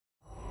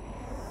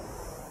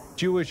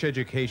Jewish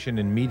Education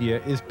in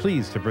Media is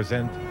pleased to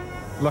present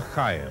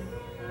L'Chaim,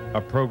 a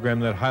program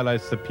that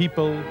highlights the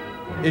people,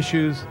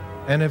 issues,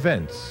 and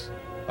events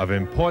of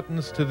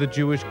importance to the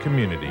Jewish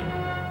community.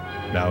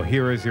 Now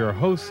here is your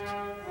host,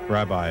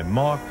 Rabbi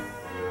Mark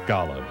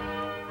Golub.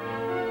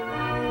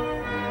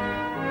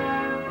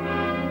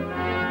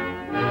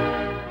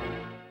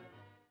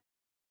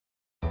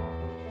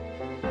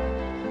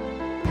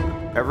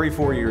 Every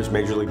 4 years,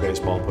 Major League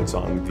Baseball puts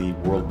on the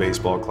World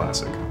Baseball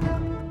Classic,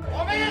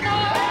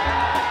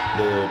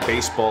 the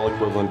baseball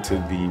equivalent to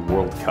the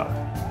World Cup.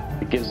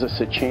 It gives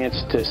us a chance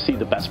to see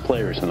the best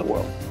players in the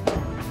world.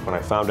 When I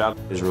found out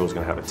Israel was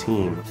going to have a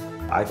team,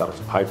 I thought it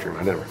was a pipe dream.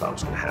 I never thought it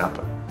was going to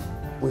happen.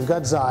 We've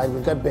got Zide,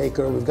 we've got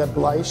Baker, we've got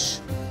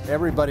Bleish.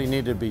 Everybody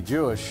needed to be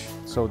Jewish,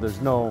 so there's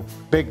no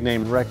big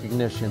name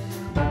recognition.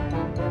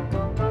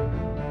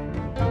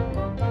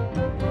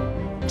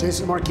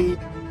 Jason Marquis,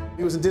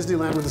 he was in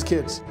Disneyland with his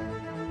kids.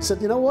 He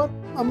said, you know what?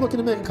 I'm looking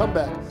to make a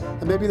comeback,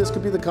 and maybe this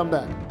could be the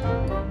comeback.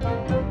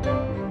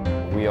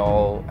 We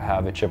all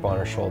have a chip on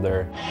our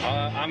shoulder.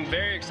 I'm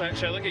very excited.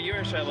 Should I look at you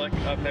or should I look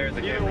up there at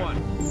the camera? One.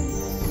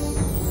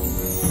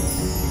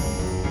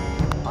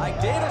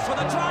 Mike Davis with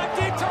a drive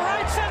deep to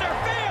right center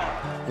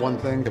field. One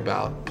thing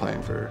about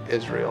playing for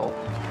Israel,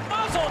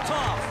 Mazel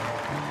tov.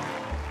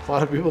 a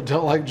lot of people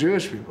don't like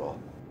Jewish people.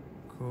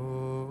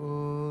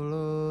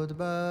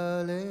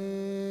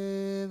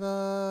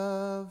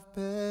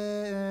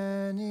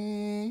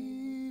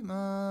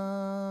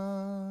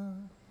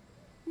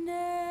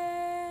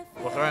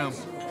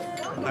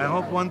 I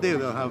hope one day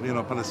they'll have,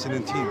 a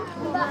Palestinian team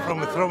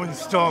from throwing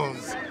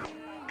stones.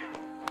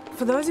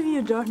 For those of you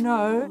who don't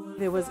know,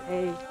 there was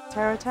a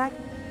terror attack.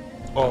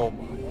 Oh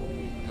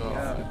my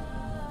God.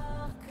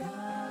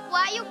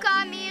 Why you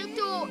come here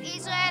to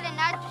Israel and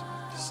not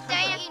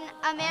stay in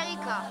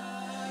America?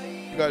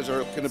 You guys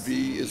are going to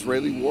be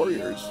Israeli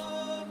warriors.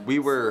 We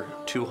were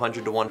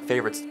 200-1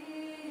 favorites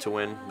to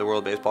win the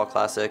World Baseball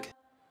Classic.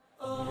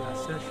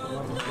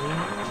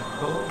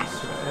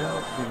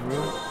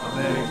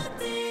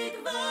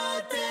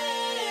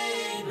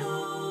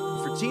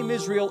 For Team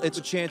Israel, it's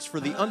a chance for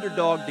the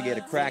underdog to get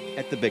a crack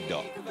at the big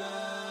dog.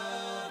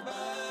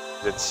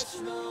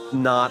 It's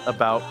not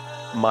about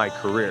my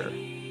career.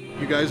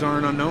 You guys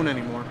aren't unknown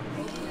anymore.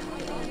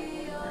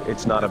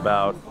 It's not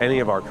about any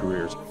of our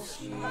careers.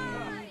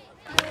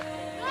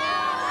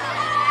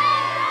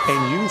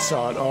 And you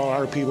thought all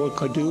our people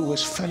could do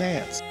was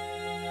finance.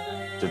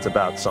 It's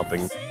about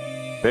something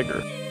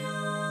bigger.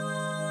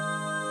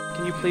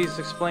 Can you please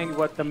explain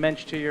what the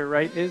mensch to your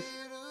right is?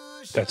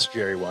 That's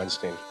Jerry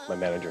Weinstein, my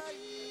manager.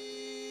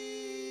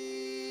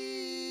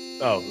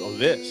 Oh,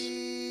 this.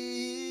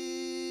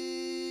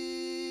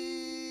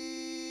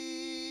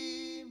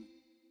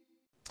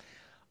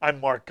 I'm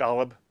Mark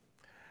Golub,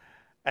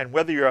 and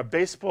whether you're a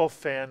baseball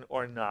fan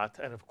or not,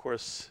 and of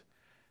course,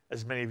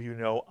 as many of you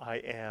know, I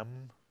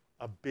am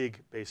a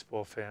big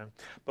baseball fan,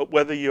 but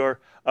whether you're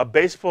a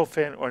baseball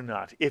fan or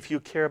not, if you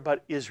care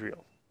about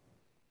Israel,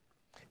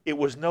 it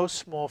was no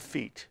small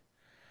feat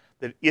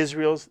that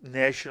Israel's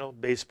national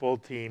baseball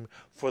team,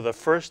 for the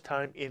first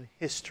time in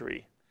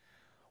history,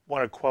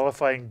 won a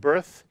qualifying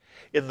berth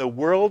in the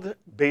World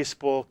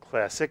Baseball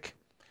Classic,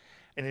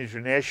 an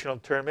international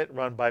tournament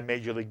run by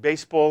Major League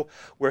Baseball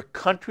where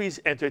countries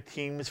enter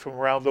teams from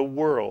around the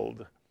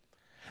world.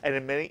 And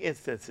in many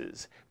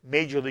instances,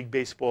 Major League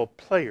Baseball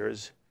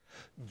players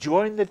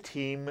join the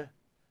team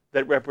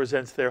that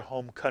represents their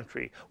home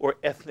country or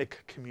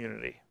ethnic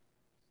community.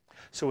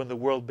 So in the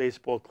World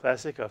Baseball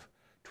Classic of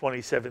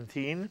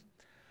 2017,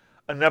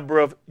 a number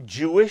of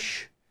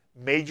Jewish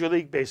Major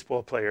League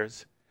Baseball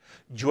players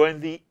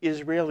joined the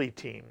Israeli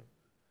team,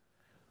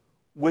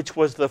 which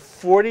was the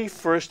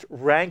 41st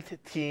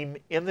ranked team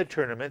in the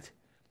tournament,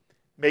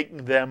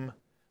 making them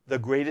the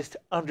greatest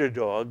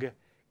underdog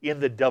in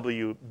the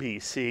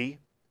WBC.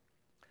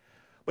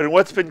 But in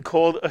what's been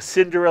called a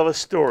Cinderella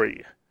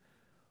story,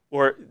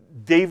 or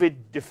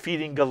David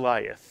defeating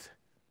Goliath,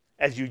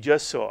 as you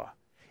just saw,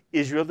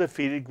 Israel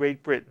defeated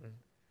Great Britain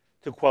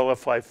to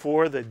qualify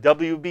for the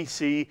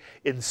WBC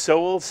in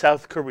Seoul,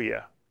 South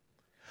Korea,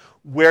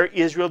 where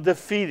Israel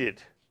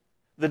defeated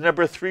the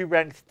number 3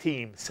 ranked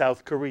team,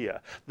 South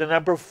Korea, the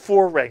number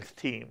 4 ranked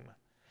team,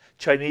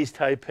 Chinese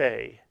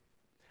Taipei,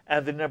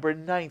 and the number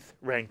 9th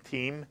ranked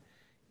team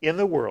in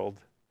the world,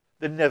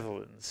 the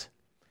Netherlands,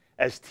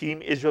 as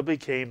Team Israel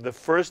became the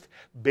first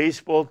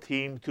baseball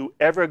team to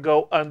ever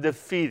go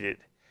undefeated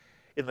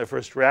in the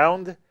first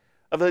round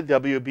of the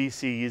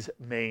WBC's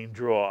main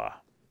draw.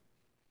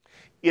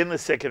 In the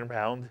second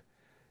round,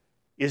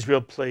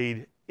 Israel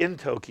played in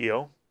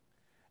Tokyo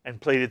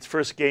and played its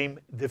first game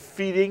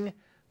defeating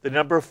the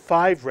number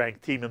 5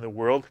 ranked team in the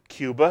world,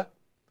 Cuba,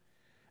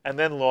 and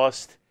then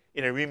lost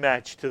in a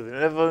rematch to the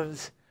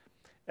Netherlands,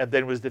 and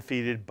then was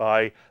defeated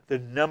by the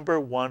number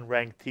 1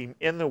 ranked team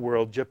in the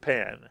world,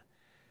 Japan,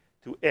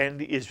 to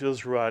end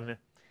Israel's run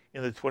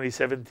in the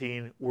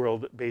 2017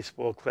 World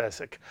Baseball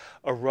Classic,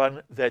 a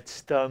run that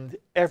stunned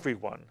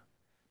everyone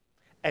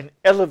and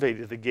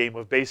elevated the game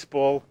of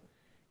baseball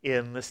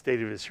in the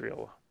state of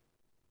Israel.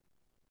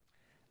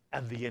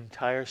 And the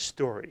entire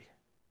story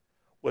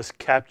was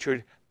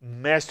captured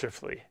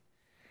masterfully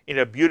in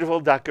a beautiful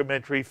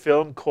documentary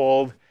film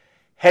called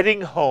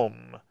Heading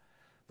Home,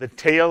 The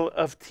Tale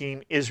of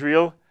Team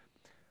Israel,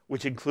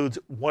 which includes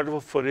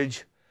wonderful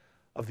footage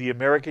of the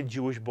American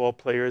Jewish ball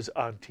players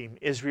on Team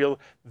Israel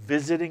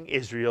visiting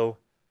Israel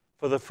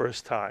for the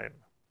first time.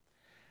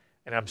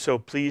 And I'm so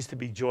pleased to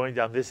be joined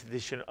on this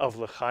edition of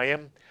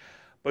L'Chaim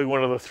by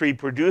one of the three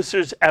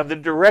producers and the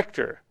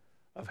director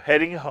of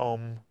Heading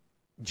Home,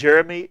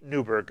 Jeremy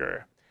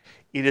Newberger.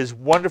 It is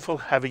wonderful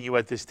having you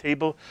at this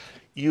table.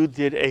 You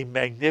did a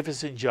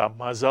magnificent job.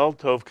 Mazal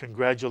Tov,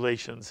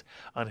 congratulations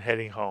on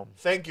Heading Home.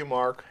 Thank you,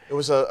 Mark. It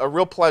was a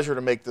real pleasure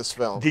to make this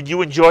film. Did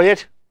you enjoy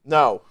it?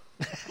 No.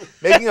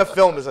 Making a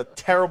film is a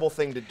terrible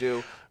thing to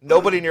do.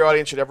 Nobody in your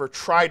audience should ever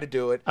try to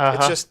do it.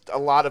 It's just a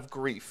lot of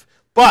grief.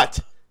 But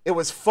it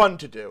was fun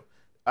to do.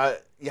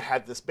 You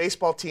had this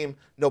baseball team.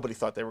 Nobody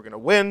thought they were going to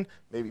win.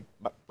 Maybe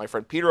my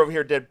friend Peter over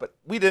here did, but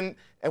we didn't.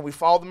 And we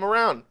followed them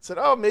around. Said,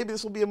 oh, maybe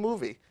this will be a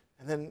movie.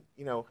 And then,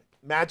 you know,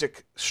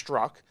 magic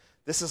struck.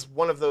 This is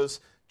one of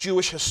those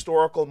Jewish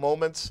historical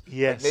moments.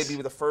 Yes. Like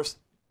maybe the first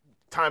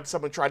time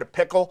someone tried to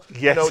pickle.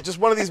 Yes. You know, just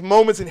one of these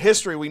moments in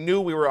history we knew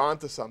we were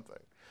onto something.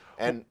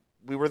 And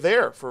we were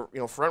there for, you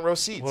know, front row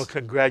seats. Well,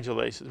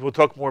 congratulations. We'll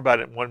talk more about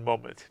it in one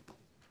moment.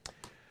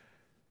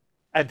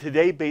 And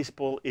today,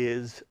 baseball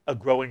is a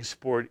growing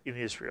sport in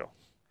Israel.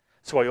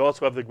 So I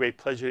also have the great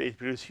pleasure to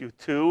introduce you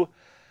to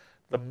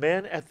the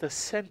man at the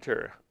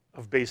center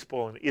of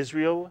baseball in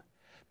Israel,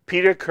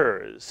 Peter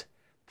Kurz,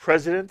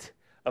 president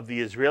of the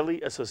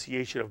Israeli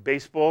Association of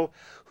Baseball,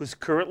 who's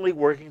currently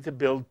working to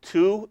build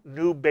 2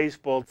 new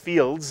baseball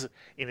fields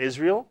in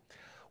Israel,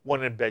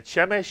 one in Bet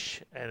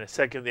Shemesh and a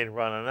second in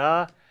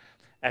Ra'anana,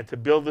 and to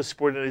build the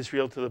sport in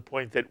Israel to the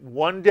point that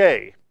one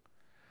day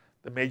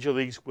the major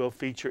leagues will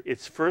feature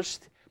its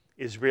first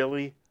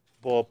Israeli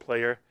ball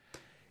player.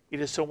 It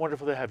is so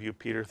wonderful to have you,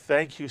 Peter.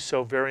 Thank you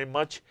so very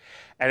much.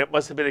 And it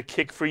must have been a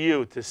kick for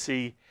you to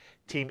see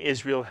Team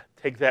Israel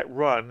take that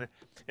run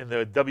in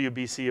the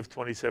WBC of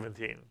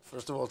 2017.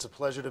 First of all, it's a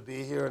pleasure to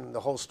be here, and the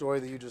whole story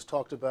that you just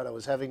talked about, I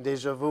was having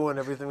deja vu and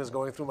everything was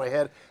going through my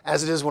head,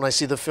 as it is when I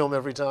see the film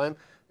every time.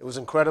 It was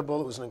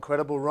incredible. It was an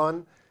incredible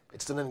run.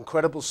 It's an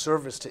incredible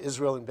service to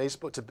Israel and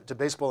baseball, to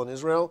baseball in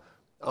Israel.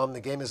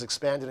 The game has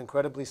expanded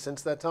incredibly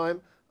since that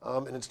time,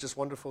 and it's just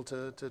wonderful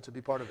to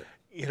be part of it.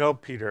 You know,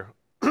 Peter,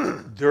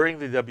 during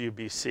the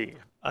WBC,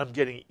 I'm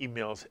getting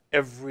emails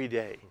every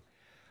day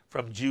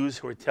from Jews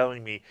who are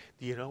telling me,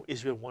 do you know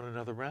Israel won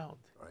another round?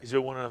 Right.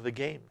 Israel won another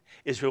game.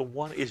 Israel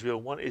won,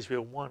 Israel won,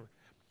 Israel won.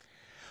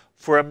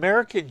 For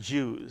American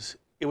Jews,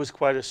 it was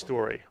quite a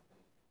story.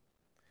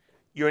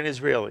 You're an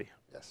Israeli.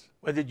 Yes.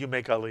 When did you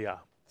make Aliyah?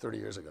 30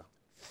 years ago.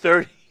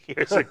 30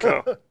 years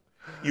ago.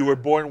 You were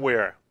born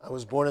where? I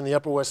was born in the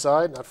Upper West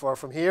Side, not far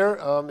from here,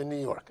 in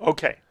New York.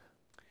 Okay.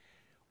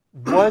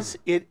 Was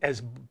it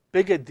as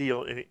big a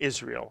deal in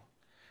Israel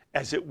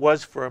as it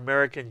was for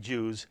American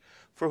Jews,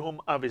 for whom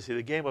obviously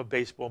the game of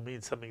baseball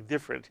means something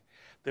different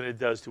than it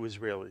does to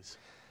Israelis?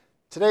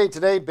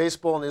 Today,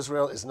 baseball in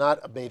Israel is not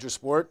a major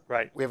sport.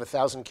 Right. We have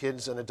 1,000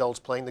 kids and adults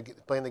playing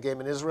the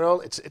game in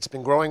Israel. It's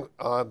been growing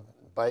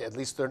by at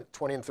least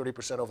 20 and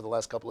 30% over the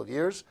last couple of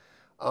years.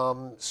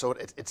 So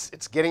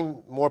it's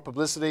getting more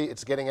publicity.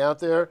 It's getting out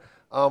there.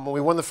 When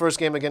we won the first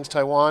game against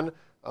Taiwan,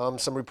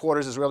 some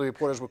reporters, Israeli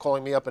reporters, were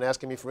calling me up and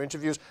asking me for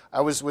interviews.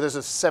 There's a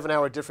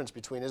 7-hour difference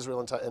between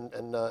Israel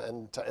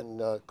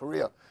and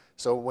Korea.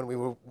 So when we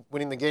were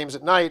winning the games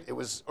at night, it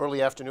was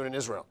early afternoon in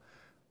Israel.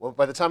 Well,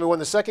 by the time we won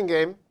the second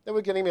game, they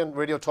were getting me on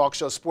radio talk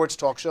shows, sports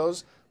talk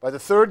shows. By the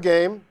third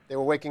game, they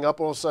were waking up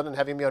all of a sudden and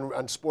having me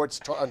on sports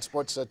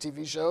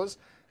TV shows.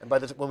 And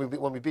when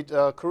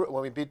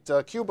we beat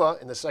Cuba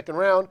in the second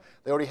round,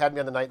 they already had me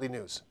on the nightly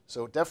news.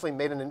 So it definitely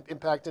made an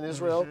impact in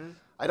Israel. Mm-hmm.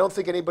 I don't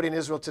think anybody in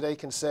Israel today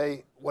can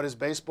say, what is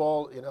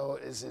baseball? You know,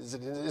 is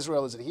it in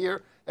Israel? Is it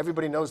here?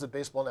 Everybody knows that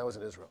baseball now is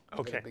in Israel.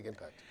 It's made a big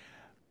impact.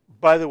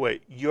 By the way,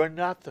 you're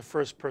not the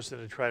first person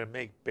to try to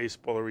make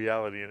baseball a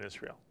reality in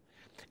Israel.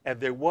 And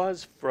there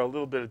was, for a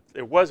little bit,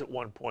 there was at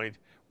one point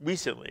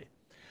recently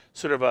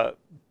sort of a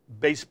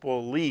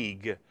baseball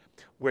league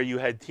where you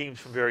had teams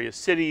from various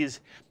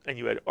cities, and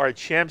you had Art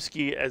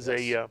Shamsky as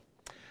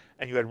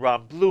and you had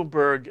Ron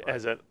Bloomberg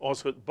as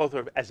also both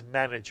as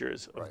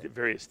managers of the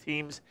various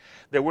teams.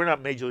 There were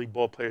not major league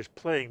ball players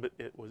playing, but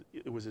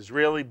it was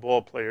Israeli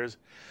ball players,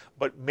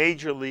 but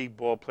major league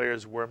ball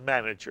players were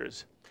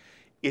managers.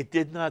 It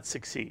did not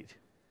succeed.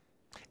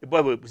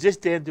 By the way, was this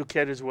Dan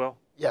Duquette as well?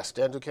 Yes,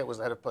 Dan Duquette was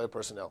the head of player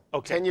personnel.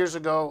 Okay. 10 years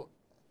ago,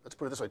 let's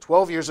put it this way,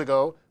 12 years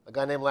ago, a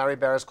guy named Larry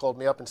Barris called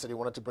me up and said he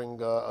wanted to bring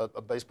a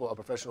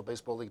professional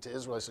baseball league to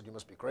Israel. I said, you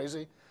must be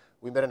crazy.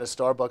 We met in a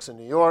Starbucks in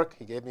New York.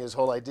 He gave me his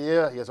whole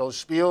idea, his whole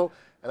spiel,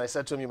 and I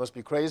said to him, you must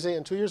be crazy.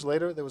 And 2 years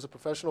later, there was a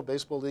professional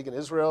baseball league in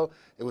Israel.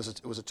 It was a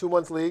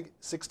 2-month league,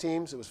 6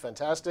 teams. It was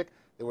fantastic.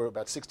 There were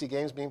about 60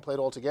 games being played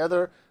all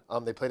together.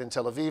 They played in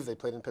Tel Aviv. They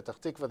played in Petach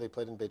Tikva. They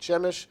played in Beit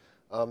Shemesh.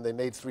 They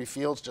made 3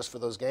 fields just for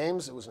those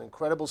games. It was an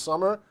incredible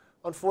summer.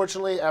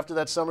 Unfortunately, after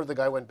that summer, the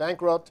guy went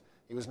bankrupt.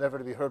 He was never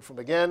to be heard from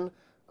again.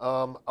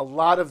 A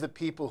lot of the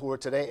people who are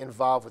today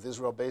involved with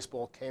Israel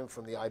baseball came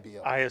from the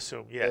IBO. I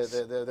assume, yes.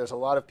 There's a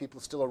lot of people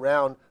still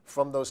around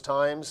from those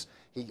times.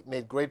 He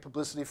made great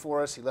publicity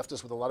for us. He left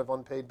us with a lot of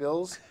unpaid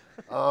bills.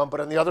 But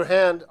on the other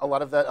hand, a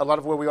lot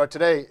of where we are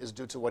today is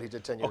due to what he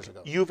did 10 years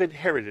ago. You've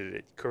inherited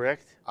it,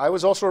 correct? I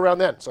was also around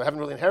then, so I haven't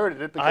really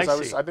inherited it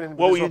because I've been in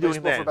Israel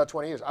baseball for about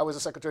 20 years. I was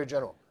the Secretary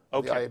General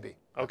of the IAB,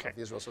 of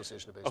the Israel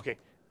Association of Baseball. Okay,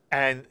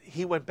 and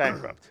he went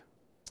bankrupt.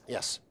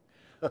 Yes,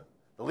 the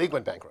league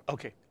went bankrupt.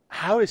 Okay,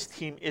 how is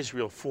Team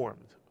Israel formed?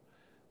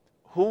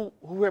 How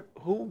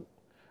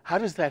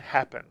does that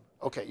happen?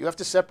 Okay, you have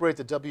to separate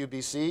the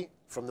WBC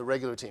from the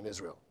regular Team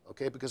Israel,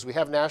 okay? Because we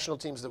have national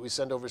teams that we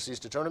send overseas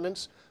to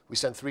tournaments. We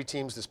sent 3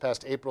 teams this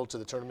past April to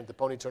the tournament, the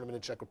Pony Tournament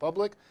in Czech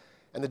Republic.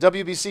 And the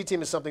WBC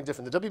team is something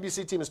different. The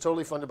WBC team is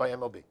totally funded by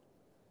MLB.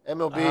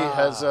 MLB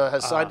has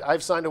signed,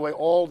 I've signed away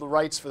all the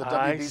rights for the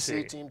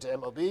WBC team to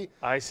MLB.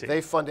 I see. They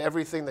fund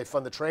everything. They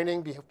fund the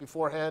training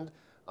beforehand.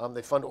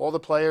 They fund all the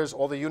players,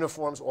 all the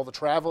uniforms, all the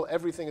travel.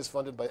 Everything is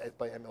funded by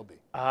MLB.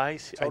 I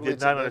see. Totally, I did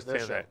not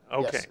understand that.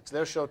 Okay. Yes, it's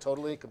their show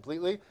totally,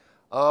 completely.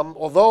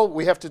 Although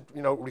we have to,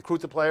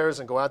 recruit the players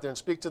and go out there and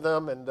speak to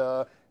them, and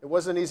it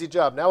wasn't an easy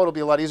job. Now it'll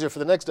be a lot easier for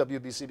the next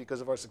WBC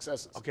because of our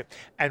successes. Okay.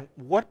 And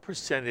what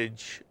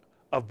percentage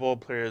of ball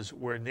players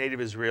were native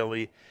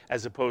Israeli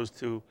as opposed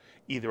to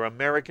either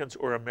Americans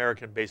or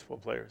American baseball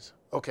players?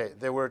 Okay,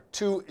 there were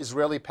 2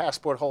 Israeli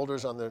passport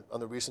holders on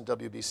the recent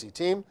WBC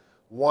team.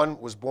 One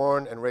was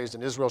born and raised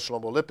in Israel,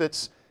 Shlomo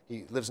Lipitz.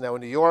 He lives now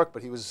in New York,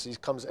 but he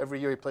comes every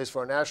year. He plays for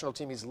our national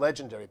team. He's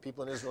legendary.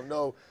 People in Israel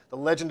know the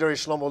legendary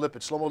Shlomo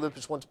Lipitz. Shlomo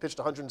Lipitz once pitched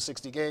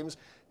 160 games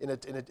in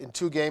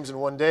 2 games in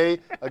 1 day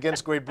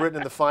against Great Britain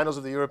in the finals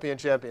of the European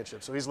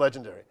Championship. So he's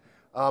legendary.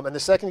 And the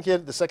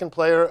second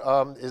player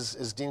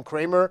is Dean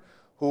Kramer,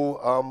 who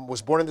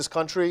was born in this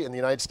country in the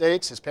United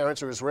States. His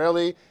parents are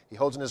Israeli. He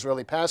holds an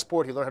Israeli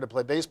passport. He learned how to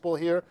play baseball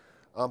here.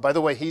 By the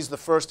way, he's the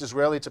first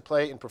Israeli to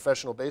play in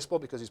professional baseball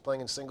because he's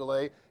playing in single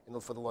A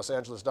for the Los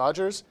Angeles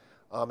Dodgers.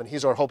 And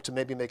he's our hope to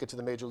maybe make it to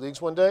the major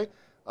leagues one day.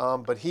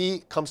 But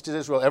he comes to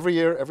Israel every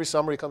year, every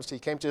summer. He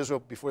came to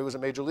Israel before he was a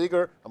major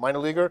leaguer, a minor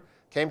leaguer.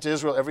 Came to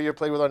Israel every year,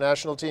 played with our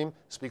national team,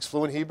 speaks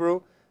fluent Hebrew.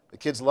 The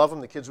kids love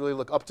him. The kids really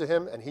look up to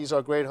him, and he's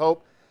our great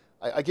hope.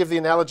 I give the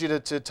analogy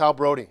to Tal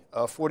Brody.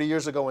 40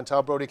 years ago when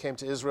Tal Brody came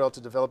to Israel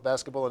to develop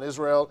basketball in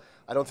Israel,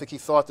 I don't think he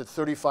thought that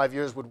 35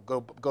 years would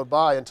go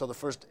by until the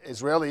first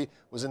Israeli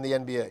was in the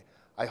NBA.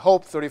 I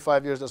hope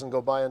 35 years doesn't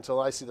go by until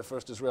I see the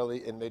first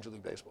Israeli in Major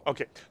League Baseball.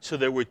 Okay, so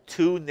there were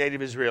 2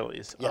 native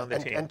Israelis on the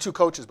team. And 2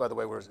 coaches, by the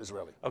way, were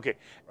Israeli. Okay,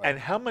 right. And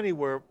how many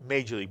were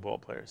Major League ball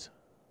players?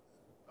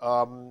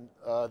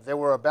 There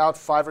were about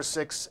 5 or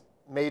 6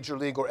 Major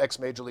League or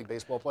ex-Major League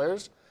baseball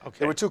players. Okay.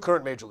 There were 2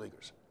 current Major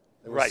Leaguers.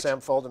 There was right. Sam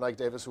Fold and Ike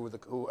Davis,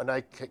 and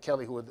Ike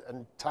Kelly,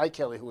 and Ty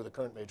Kelly, who were the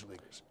current Major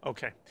Leaguers.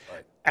 Okay.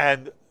 Right.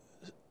 And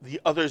the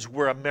others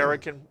were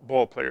American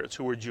ball players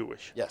who were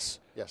Jewish. Yes.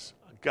 Yes.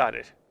 Got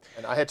it.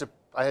 And I had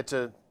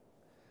to,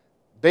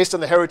 based on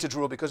the heritage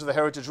rule, because of the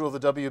heritage rule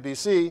of the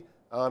WBC,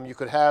 you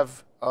could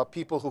have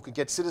people who could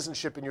get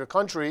citizenship in your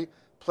country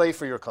play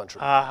for your country.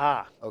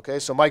 Aha. Okay.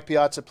 So Mike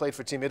Piazza played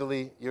for Team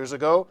Italy years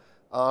ago,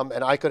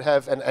 and I could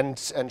have,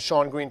 and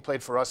Sean Green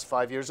played for us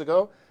 5 years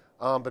ago.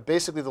 But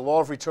basically, the law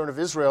of return of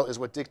Israel is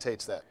what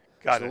dictates that.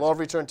 Got it. The the law of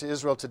return to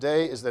Israel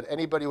today is that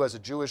anybody who has a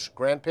Jewish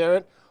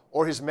grandparent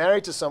or is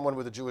married to someone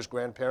with a Jewish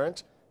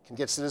grandparent can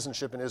get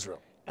citizenship in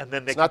Israel. And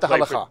then they it's not the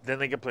halakha. Then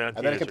they can play on Team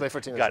And then they can Israel. play for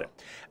Team Got Israel.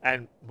 it.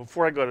 And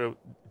before I go to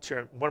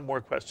Sharon, one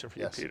more question for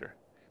you, Yes. Peter.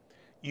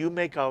 You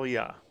make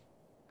Aliyah.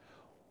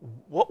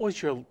 What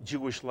was your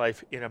Jewish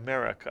life in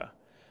America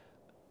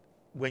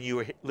when you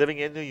were living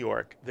in New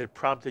York that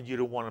prompted you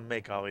to want to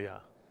make Aliyah?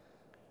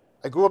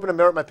 I grew up in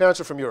America. My parents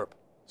are from Europe.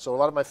 So a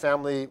lot of my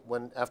family,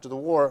 after the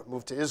war,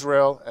 moved to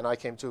Israel, and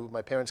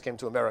my parents came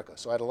to America.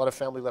 So I had a lot of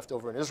family left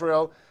over in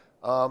Israel.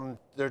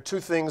 There are 2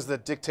 things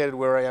that dictated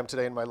where I am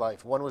today in my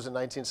life. One was in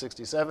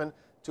 1967,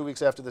 2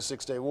 weeks after the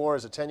Six-Day War.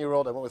 As a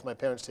 10-year-old, I went with my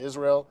parents to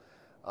Israel.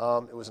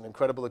 It was an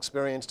incredible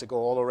experience to go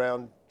all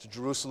around to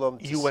Jerusalem.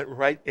 You went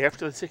right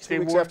after the Six-Day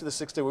War? 2 weeks after the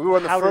Six-Day War. We were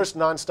on the first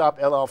nonstop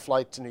El Al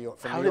flight to New York,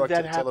 from New York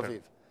to Tel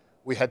Aviv.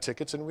 We had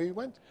tickets and we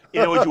went.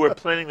 In other words, you were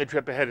planning the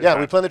trip ahead of time. Yeah,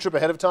 we planned the trip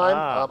ahead of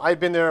time. I'd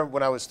been there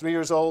when I was 3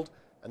 years old,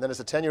 and then as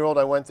a 10-year-old,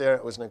 I went there.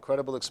 It was an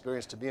incredible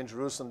experience to be in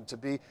Jerusalem, to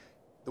be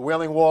the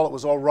Wailing Wall. It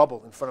was all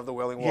rubble in front of the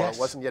Wailing Wall. Yes. It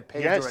wasn't yet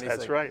paved or anything. Yes,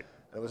 that's right.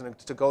 And it was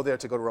to go there,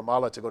 to go to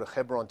Ramallah, to go to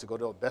Hebron, to go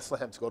to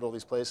Bethlehem, to go to all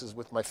these places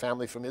with my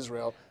family from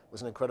Israel. It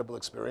was an incredible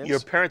experience. Your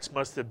parents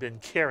must have been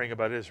caring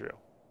about Israel.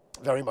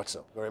 Very much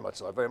so, very much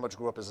so. I very much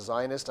grew up as a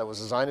Zionist. I was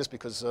a Zionist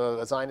because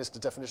a Zionist, the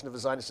definition of a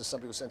Zionist is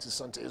somebody who sends his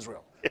son to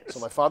Israel. Yes. So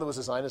my father was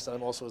a Zionist, and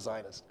I'm also a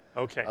Zionist.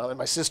 Okay. And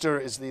my sister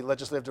is the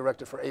legislative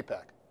director for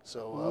AIPAC.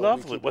 So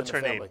lovely. What's her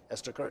name?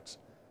 Esther Kurz.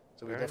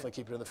 So we definitely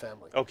keep it in the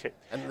family. Okay.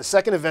 And the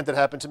second event that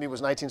happened to me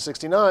was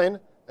 1969.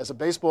 As a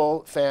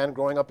baseball fan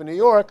growing up in New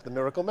York, the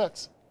Miracle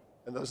Mets.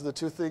 And those are the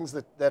 2 things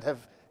that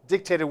have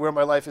dictated where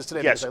my life is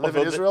today. Yes, because I live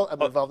in Israel.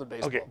 I'm involved in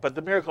baseball. Okay, but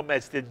the Miracle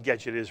Mets didn't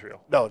get you to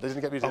Israel. No, they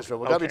didn't get me to Israel.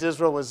 What got me to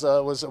Israel was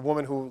a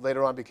woman who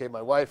later on became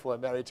my wife, who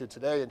I'm married to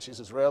today, and she's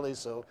Israeli.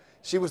 So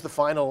she was the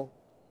final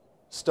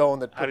stone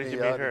that put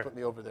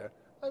me over there.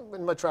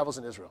 In my travels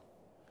in Israel.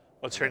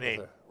 What's her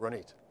name?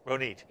 Ronit.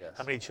 Ronit. Yes.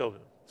 How many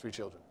children? 3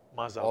 children.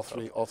 Mazal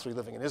all three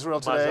living in Israel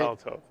today.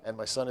 Mazal tov. And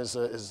my son is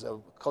a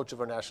coach of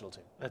our national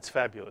team. That's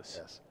fabulous.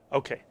 Yes.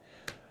 Okay.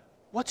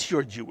 What's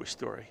your Jewish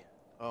story?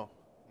 Oh,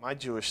 my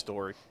Jewish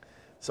story.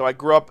 So I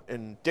grew up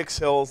in Dix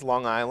Hills,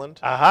 Long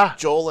Island.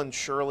 Joel and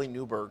Shirley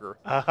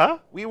Newberger.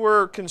 We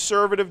were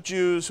conservative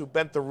Jews who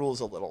bent the rules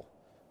a little.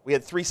 We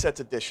had 3 sets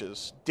of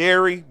dishes: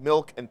 dairy,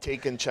 milk, and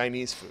taken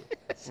Chinese food.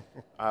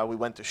 We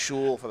went to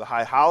shul for the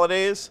high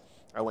holidays.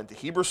 I went to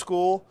Hebrew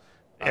school.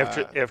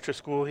 After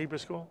school, Hebrew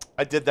school?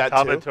 I did that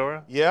Talmud too.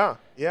 Torah? Yeah,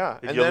 yeah.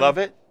 Did you love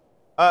it?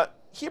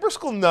 Hebrew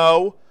school,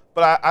 no,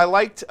 but I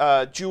liked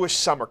Jewish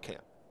summer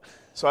camp.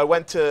 So I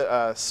went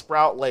to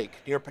Sprout Lake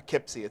near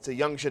Poughkeepsie. It's a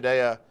young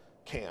Judea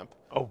camp.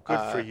 Oh,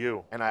 good for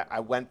you. And I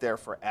went there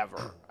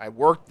forever. I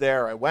worked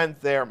there. I went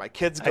there. My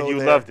kids go there. And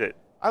you loved it?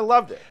 I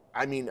loved it.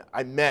 I mean,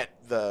 I met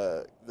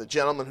the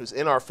gentleman who's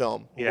in our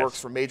film who works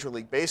for Major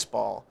League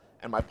Baseball,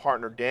 and my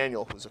partner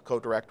Daniel, who's a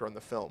co-director on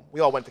the film. We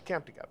all went to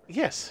camp together.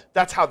 Yes.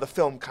 That's how the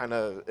film kind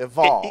of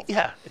evolved.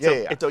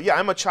 So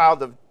I'm a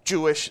child of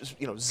Jewish,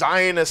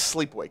 Zionist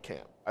sleepaway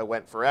camp. I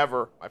went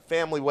forever. My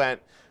family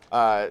went.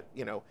 I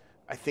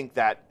think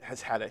that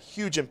has had a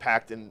huge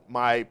impact in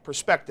my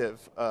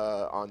perspective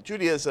on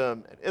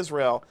Judaism and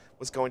Israel,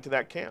 was going to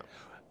that camp.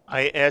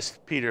 I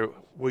asked Peter,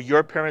 were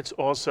your parents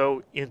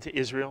also into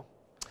Israel?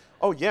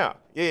 Oh, yeah.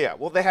 Yeah.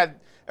 Well,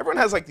 everyone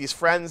has like these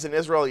friends in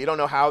Israel. You don't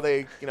know how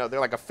they're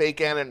like a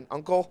fake aunt and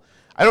uncle.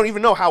 I don't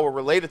even know how we're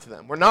related to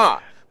them. We're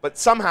not. But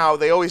somehow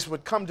they always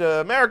would come to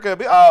America,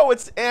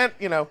 it's aunt,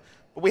 But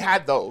we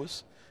had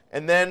those.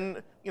 And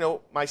then,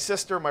 my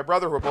sister, my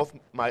brother, who were both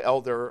my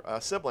elder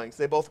siblings,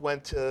 they both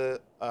went to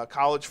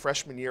college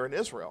freshman year in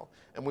Israel.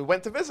 And we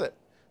went to visit.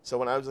 So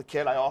when I was a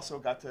kid, I also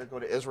got to go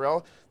to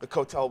Israel. The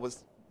kotel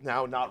was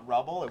now not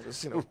rubble. It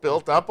was,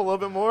 built up a little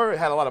bit more. It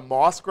had a lot of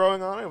moss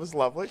growing on it. It was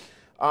lovely.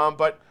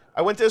 But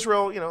I went to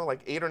Israel,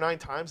 like 8 or 9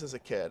 times as a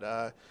kid.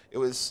 It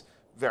was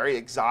very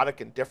exotic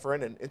and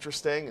different and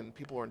interesting, and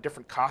people were in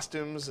different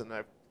costumes, and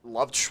I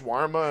loved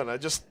shawarma, and I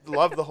just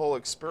loved the whole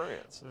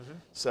experience.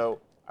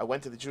 So I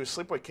went to the Jewish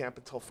sleepaway camp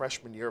until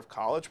freshman year of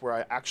college, where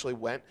I actually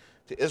went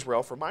to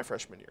Israel for my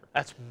freshman year.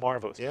 That's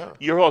marvelous. Yeah.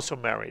 You're also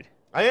married.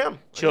 I am.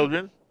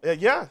 Children?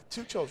 Yeah,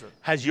 2 children.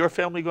 Has your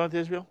family gone to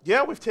Israel?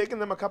 Yeah, we've taken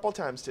them a couple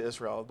times to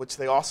Israel, which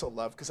they also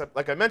love. Because,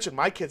 like I mentioned,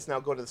 my kids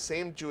now go to the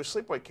same Jewish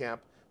sleepaway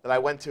camp that I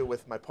went to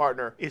with my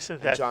partner,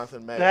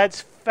 Jonathan May.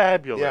 That's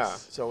fabulous. Yeah,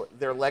 so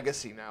they're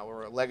legacy now.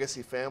 We're a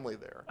legacy family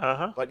there.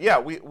 But yeah,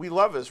 we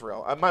love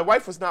Israel. My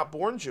wife was not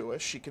born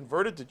Jewish. She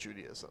converted to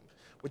Judaism,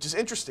 which is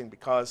interesting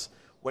because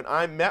when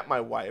I met my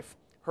wife,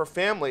 her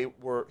family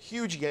were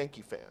huge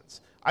Yankee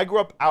fans. I grew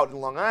up out in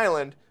Long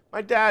Island.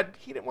 My dad,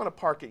 he didn't want to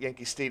park at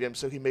Yankee Stadium,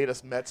 so he made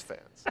us Mets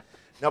fans.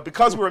 Now,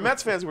 because we were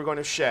Mets fans, we were going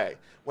to Shea.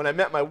 When I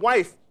met my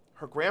wife,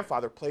 her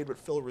grandfather played with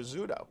Phil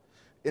Rizzuto.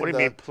 What do you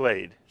mean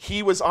played?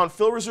 He was on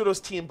Phil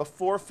Rizzuto's team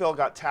before Phil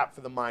got tapped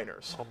for the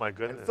minors. Oh, my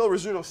goodness. And Phil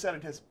Rizzuto said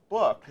in his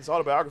book, his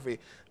autobiography,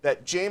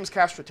 that James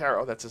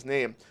Castrotero, that's his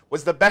name,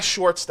 was the best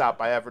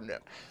shortstop I ever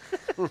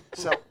knew.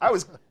 So I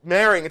was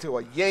marrying into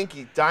a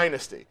Yankee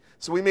dynasty.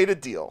 So we made a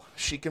deal.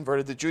 She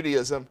converted to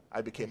Judaism.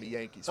 I became a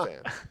Yankees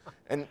fan.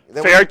 And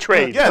then fair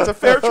trade. Yeah, it's a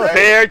fair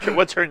trade.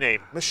 What's her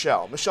name?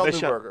 Michelle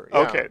Newberger. Yeah.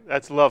 Okay,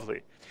 that's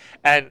lovely.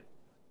 And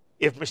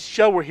if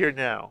Michelle were here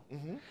now,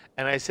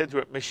 and I said to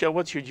her, Michelle,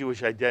 what's your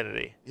Jewish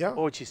identity? Yeah.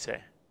 What would she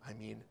say? I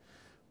mean,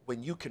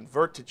 when you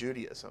convert to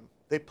Judaism,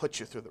 they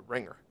put you through the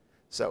ringer.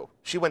 So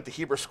she went to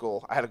Hebrew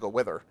school. I had to go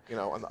with her,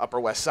 on the Upper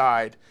West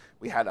Side.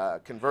 We had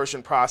a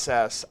conversion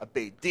process, a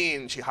Beit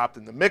Din. She hopped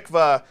in the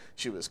mikveh.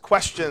 She was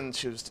questioned.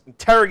 She was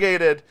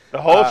interrogated.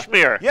 The whole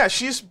schmear. Yeah,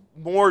 she's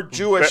more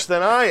Jewish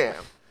than I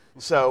am.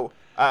 So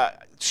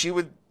she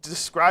would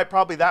describe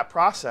probably that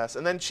process.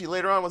 And then she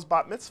later on was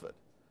bat mitzvahed.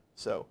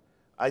 So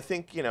I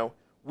think,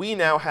 we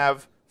now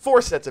have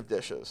 4 sets of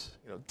dishes.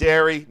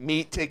 Dairy,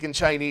 meat, taken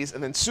Chinese,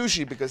 and then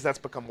sushi because that's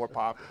become more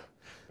popular.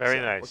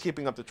 Very nice. We're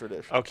keeping up the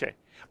tradition. Okay.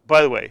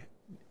 By the way,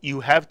 you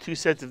have 2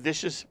 sets of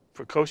dishes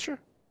for kosher?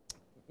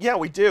 Yeah,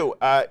 we do.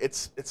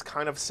 It's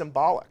kind of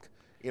symbolic,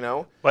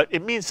 But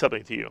it means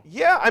something to you.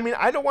 Yeah, I mean,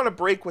 I don't want to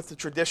break with the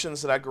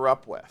traditions that I grew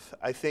up with.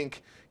 I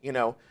think,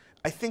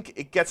 I think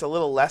it gets a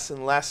little less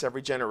and less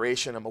every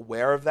generation. I'm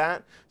aware of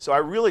that. So I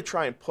really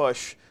try and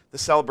push the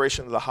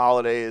celebration of the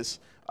holidays,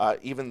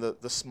 even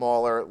the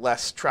smaller,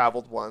 less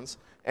traveled ones.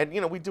 And,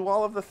 we do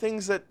all of the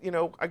things that,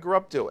 I grew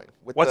up doing.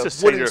 With What's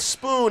the wooden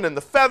spoon and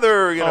the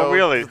feather, Oh,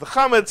 really? The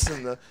chametz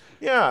and the,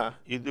 yeah.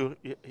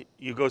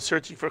 You go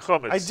searching for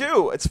chametz. I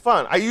do. It's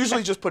fun. I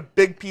usually just put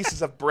big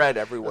pieces of bread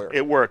everywhere.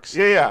 It works.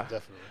 Yeah.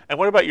 Definitely. And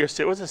what about your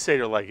Seder? What's a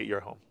Seder like at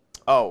your home?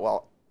 Oh,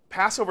 well,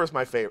 Passover is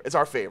my favorite. It's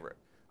our favorite.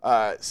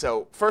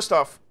 So first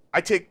off,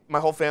 I take my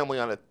whole family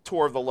on a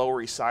tour of the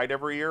Lower East Side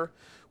every year,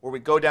 where we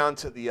go down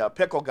to the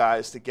pickle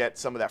guys to get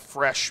some of that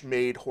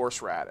fresh-made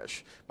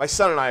horseradish. My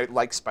son and I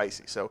like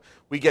spicy, so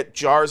we get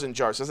jars and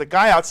jars. There's a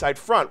guy outside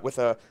front with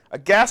a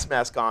gas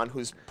mask on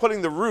who's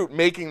putting the root,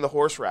 making the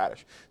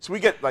horseradish. So we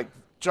get like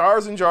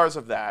jars and jars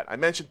of that. I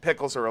mentioned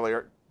pickles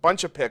earlier,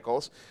 bunch of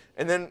pickles.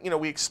 And then,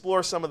 we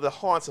explore some of the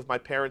haunts of my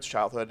parents'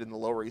 childhood in the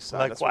Lower East Side.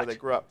 Like That's what? where they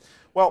grew up.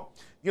 Well,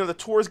 the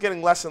tour's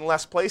getting less and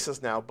less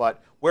places now,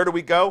 but where do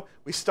we go?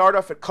 We start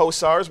off at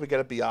Kosar's, we get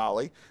a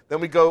Bialy. Then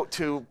we go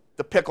to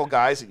the pickle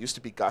guys. It used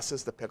to be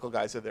Gus's. The pickle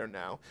guys are there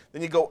now.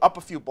 Then you go up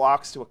a few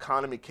blocks to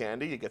Economy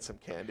Candy. You get some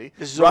candy.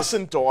 Russ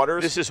and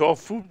Daughters. This is all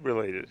food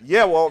related.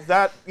 Yeah, well,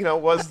 that,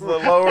 was the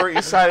Lower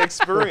East Side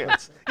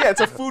experience. Yeah,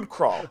 it's a food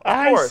crawl.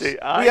 Of course. See.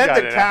 We end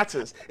at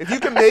Katz's. If you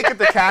can make it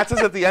to Katz's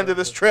at the end of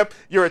this trip,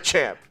 you're a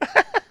champ.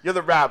 You're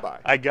the rabbi.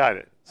 I got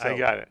it. So, I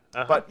got it.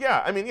 But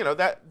yeah, I mean,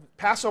 that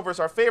Passover is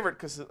our favorite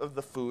because of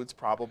the foods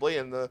probably,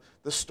 and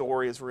the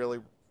story is really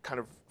kind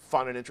of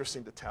fun and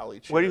interesting to tell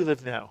each year. Where do you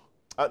live now?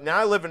 Now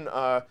I live in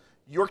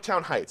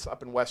Yorktown Heights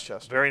up in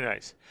Westchester. Very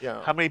nice.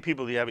 Yeah. How many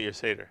people do you have at your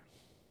Seder?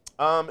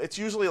 It's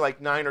usually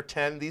like 9 or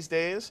 10 these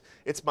days.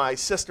 It's my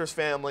sister's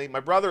family. My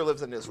brother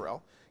lives in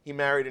Israel. He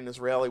married an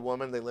Israeli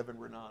woman. They live in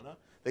Renana.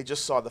 They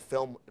just saw the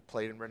film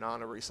played in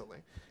Renana recently.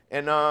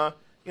 And,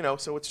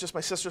 so it's just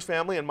my sister's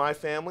family and my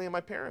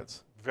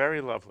parents.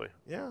 Very lovely.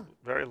 Yeah.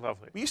 Very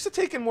lovely. We used to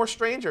take in more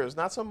strangers,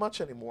 not so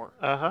much anymore.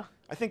 Uh-huh.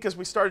 I think because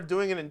we started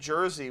doing it in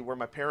Jersey where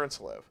my parents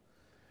live.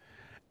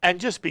 And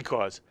just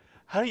because,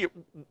 how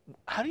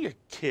do your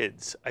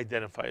kids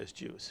identify as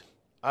Jews?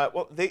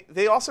 Well,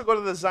 they also go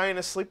to the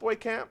Zionist sleepaway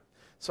camp.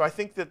 So I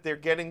think that they're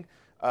getting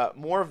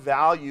more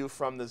value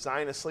from the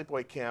Zionist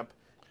sleepaway camp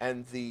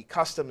and the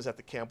customs at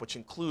the camp, which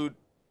include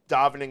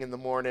davening in the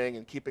morning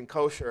and keeping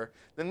kosher,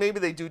 than maybe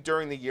they do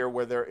during the year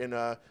where they're in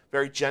a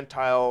very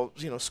Gentile,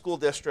 school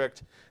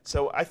district.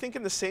 So I think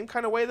in the same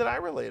kind of way that I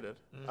related.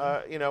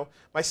 Mm-hmm.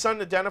 My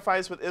son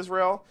identifies with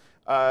Israel.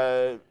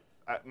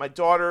 My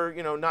daughter,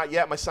 not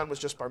yet. My son was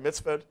just bar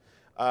mitzvahed.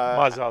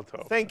 Mazal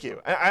tov. Thank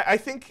you. I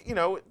think,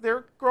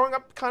 they're growing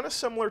up kind of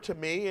similar to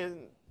me,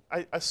 and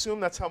I assume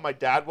that's how my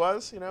dad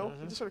was,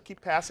 Mm-hmm. We just sort of keep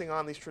passing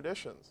on these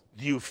traditions.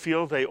 Do you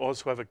feel they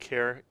also have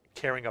a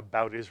caring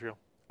about Israel?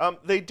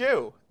 They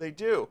do. They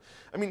do.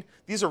 I mean,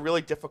 these are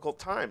really difficult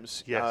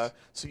times. Yes.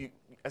 So you,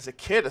 as a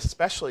kid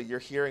especially, you're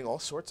hearing all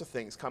sorts of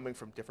things coming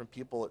from different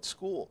people at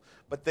school.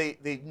 But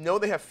they know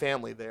they have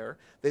family there.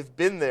 They've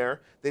been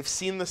there. They've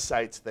seen the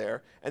sights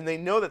there. And they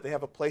know that they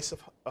have a place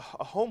of a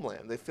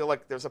homeland. They feel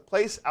like there's a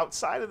place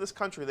outside of this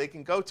country they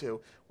can go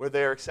to where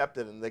they're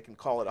accepted and they can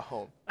call it a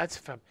home. That's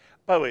fun.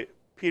 By the way,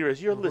 Peter,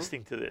 as you're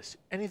listening to this,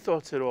 any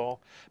thoughts at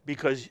all?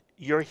 Because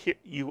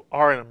you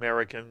are an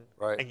American,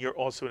 right, and you're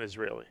also an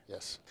Israeli.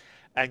 Yes.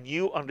 And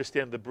you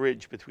understand the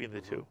bridge between the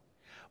two.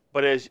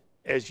 But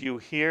as you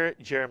hear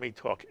Jeremy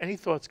talk, any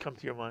thoughts come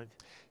to your mind?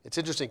 It's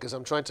interesting because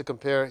I'm trying to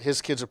compare.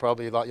 His kids are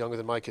probably a lot younger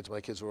than my kids. My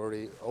kids are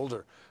already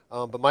older.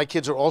 But my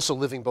kids are also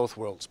living both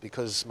worlds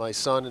because my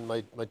son and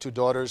my two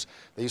daughters,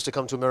 they used to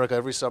come to America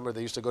every summer.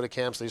 They used to go to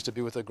camps. They used to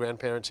be with their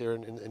grandparents here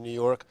in New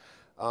York.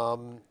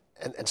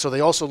 And so they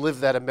also live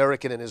that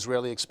American and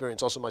Israeli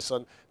experience. Also, my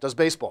son does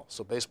baseball,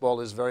 so baseball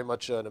is very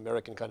much an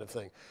American kind of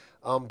thing.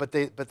 But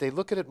they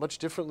look at it much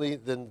differently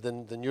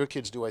than your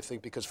kids do, I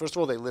think, because first of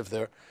all, they live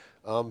there.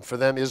 For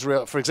them,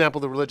 Israel, for example,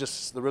 the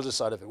religious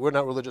side of it. We're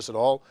not religious at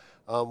all.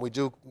 We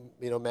do,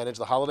 manage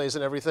the holidays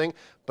and everything.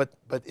 But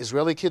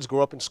Israeli kids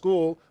grow up in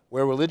school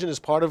where religion is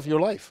part of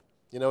your life.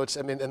 And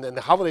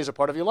the holidays are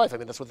part of your life. I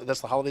mean,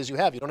 that's the holidays you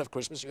have. You don't have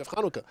Christmas, you have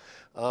Hanukkah,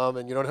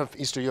 and you don't have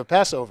Easter, you have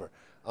Passover.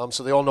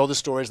 So they all know the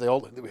stories. They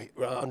all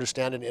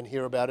understand and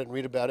hear about it and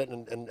read about it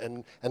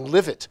and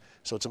live it.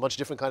 So it's a much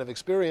different kind of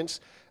experience.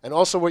 And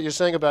also what you're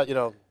saying about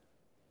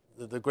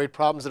the great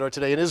problems that are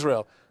today in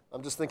Israel.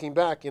 I'm just thinking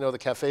back. The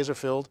cafes are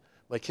filled.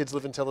 My kids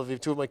live in Tel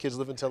Aviv. Two of my kids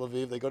live in Tel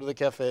Aviv. They go to the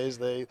cafes.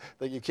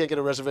 You can't get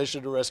a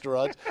reservation at a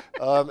restaurant.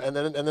 And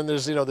then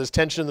there's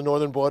tension in the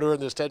northern border,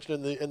 and there's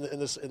tension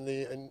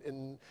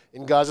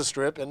in Gaza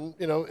Strip, and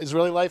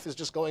Israeli life is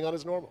just going on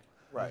as normal.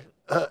 Right.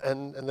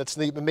 And that's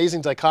the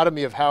amazing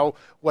dichotomy of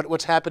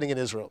what's happening in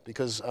Israel.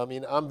 Because I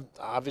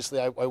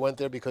went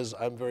there because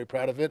I'm very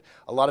proud of it.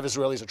 A lot of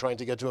Israelis are trying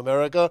to get to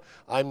America.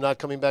 I'm not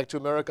coming back to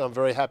America. I'm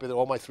very happy that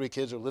all my 3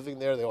 kids are living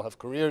there. They all have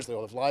careers. They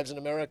all have lives in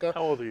America.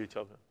 How old are you,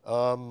 children?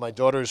 My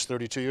daughter is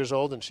 32 years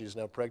old, and she's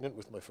now pregnant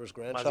with my first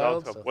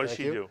grandchild. So what does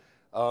she do?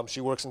 She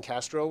works in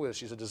Castro.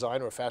 She's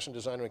a fashion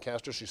designer in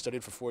Castro. She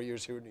studied for 4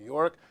 years here in New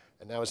York,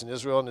 and now is in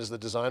Israel and is the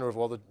designer of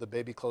all the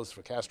baby clothes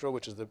for Castro,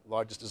 which is the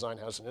largest design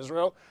house in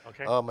Israel.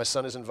 Okay. My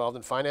son is involved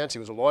in finance. He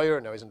was a lawyer,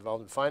 and now he's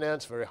involved in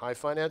finance, very high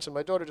finance. And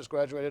my daughter just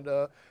graduated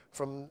as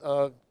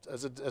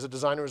a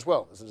designer as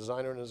well, as a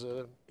designer and as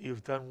a...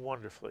 You've done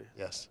wonderfully.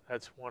 Yes.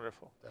 That's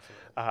wonderful.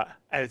 Definitely.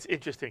 And it's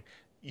interesting.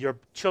 Your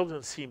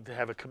children seem to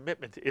have a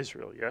commitment to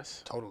Israel,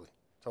 yes? Totally.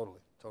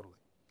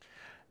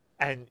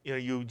 And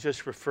you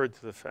just referred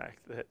to the fact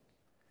that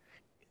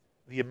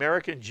the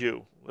American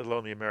Jew, let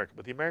alone the American,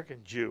 but the American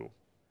Jew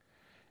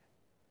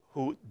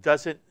who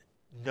doesn't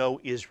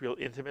know Israel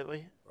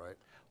intimately, right,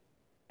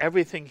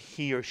 everything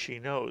he or she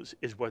knows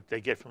is what they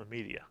get from the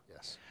media.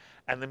 Yes.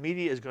 And the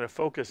media is going to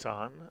focus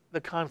on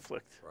the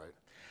conflict. Right.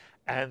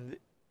 And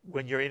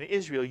when you're in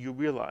Israel, you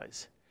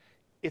realize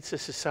it's a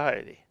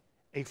society,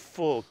 a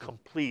full,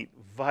 complete,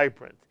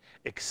 vibrant,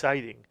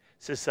 exciting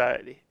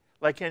society,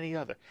 like any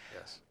other.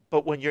 Yes.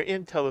 But when you're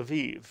in Tel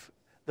Aviv,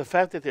 the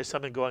fact that there's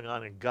something going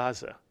on in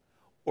Gaza,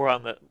 or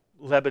on the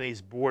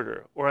Lebanese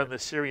border, or on the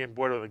Syrian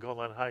border of the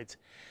Golan Heights,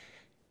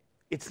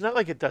 it's not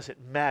like it doesn't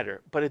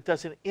matter, but it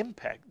doesn't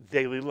impact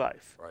daily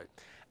life. Right.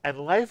 And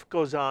life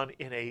goes on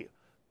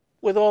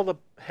with all the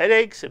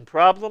headaches and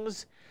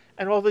problems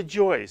and all the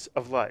joys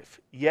of life.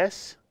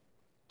 Yes?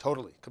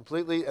 Totally,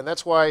 completely. And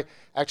that's why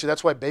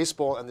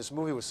baseball and this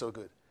movie was so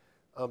good.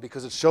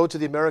 Because it showed to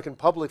the American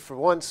public for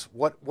once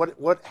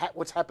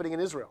what's happening in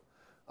Israel.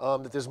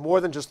 That there's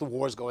more than just the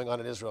wars going on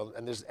in Israel,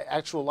 and there's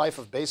actual life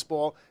of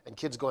baseball and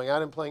kids going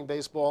out and playing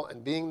baseball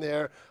and being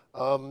there.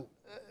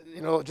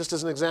 Just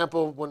as an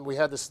example, when we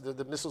had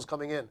the missiles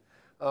coming in,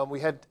 we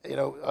had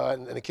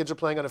and the kids are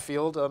playing on a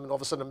field, and all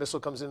of a sudden a missile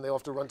comes in, they all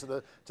have to run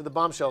to the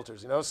bomb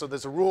shelters. So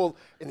there's a rule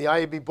in the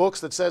IAB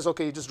books that says,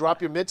 okay, you just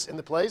drop your mitts in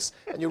the place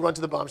and you run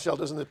to the bomb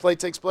shelters, and the play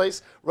takes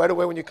place right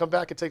away. When you come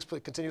back, it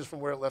continues from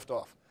where it left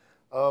off.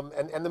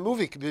 And the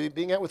movie,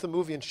 being out with the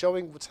movie and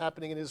showing what's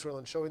happening in Israel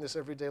and showing this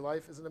everyday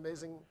life is an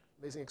amazing,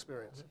 amazing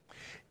experience.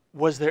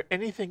 Was there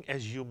anything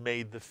as you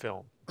made the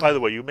film? By the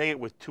way, you made it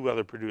with 2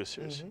 other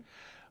producers,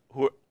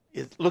 who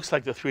it looks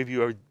like the 3 of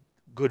you are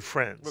good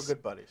friends. We're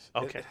good buddies.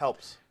 Okay, it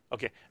helps.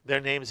 Okay, their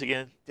names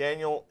again?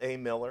 Daniel A.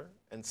 Miller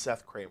and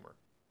Seth Kramer.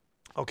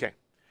 Okay,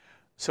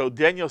 so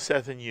Daniel,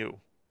 Seth, and you,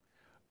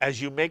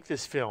 as you make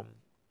this film,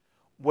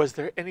 was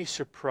there any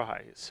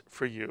surprise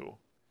for you?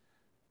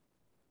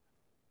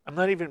 I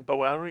don't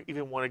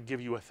even want to give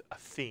you a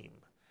theme.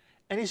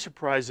 Any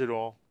surprise at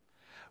all?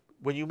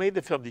 When you made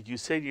the film, did you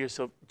say to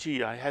yourself,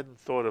 gee, I hadn't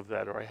thought of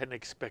that, or I hadn't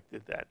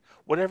expected that,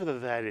 whatever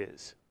that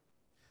is?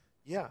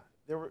 Yeah,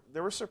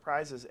 there were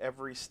surprises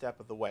every step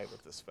of the way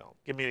with this film.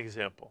 Give me an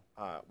example.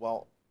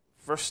 Well,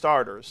 for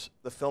starters,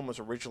 the film was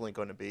originally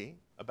going to be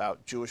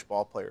about Jewish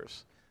ball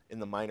players in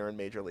the minor and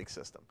major league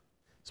system.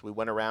 So we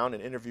went around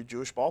and interviewed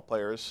Jewish ball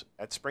players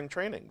at spring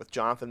training with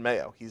Jonathan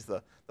Mayo. He's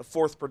the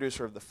 4th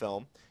producer of the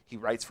film. He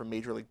writes for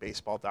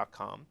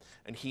MajorLeagueBaseball.com,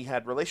 and he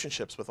had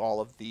relationships with all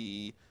of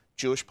the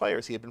Jewish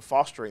players. He had been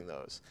fostering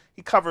those.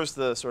 He covers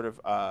the sort of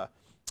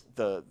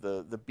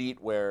the beat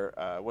where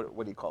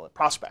what do you call it?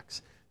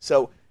 Prospects.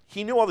 So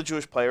he knew all the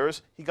Jewish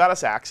players. He got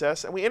us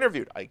access, and we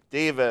interviewed Ike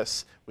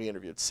Davis. We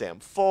interviewed Sam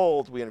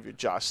Fold. We interviewed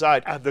Josh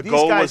Zeid. And the These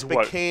goal guys was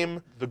became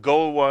what? The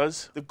goal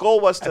was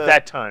to at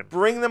that time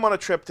bring them on a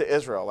trip to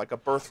Israel, like a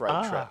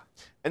birthright trip,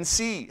 and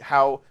see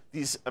how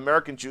these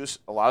American Jews,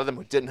 a lot of them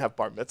who didn't have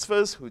bar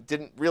mitzvahs, who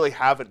didn't really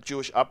have a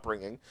Jewish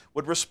upbringing,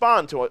 would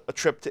respond to a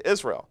trip to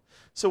Israel.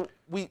 So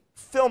we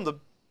filmed a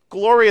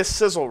glorious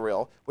sizzle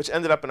reel, which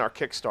ended up in our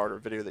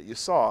Kickstarter video that you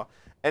saw,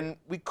 and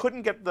we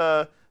couldn't get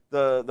the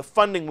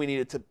funding we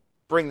needed to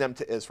bring them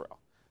to Israel.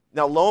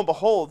 Now, lo and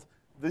behold,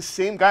 the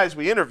same guys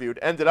we interviewed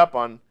ended up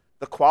on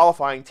the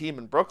qualifying team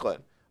in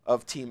Brooklyn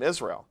of Team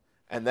Israel,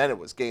 and then it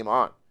was game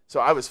on. So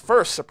I was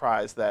first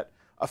surprised that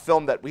a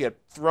film that we had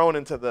thrown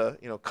into the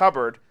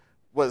cupboard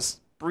was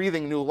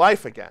breathing new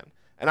life again.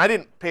 And I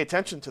didn't pay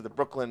attention to the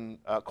Brooklyn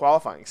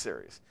qualifying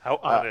series. How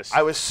honest.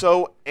 I was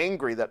so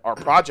angry that our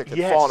project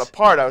had fallen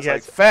apart. I was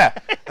like,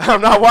 fat,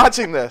 I'm not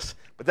watching this.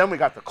 But then we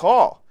got the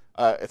call.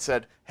 It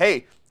said,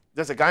 hey,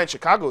 there's a guy in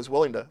Chicago who's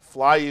willing to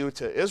fly you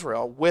to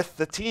Israel with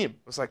the team.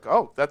 It was like,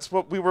 oh, that's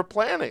what we were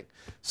planning.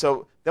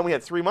 So then we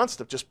had 3 months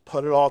to just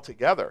put it all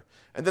together.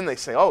 And then they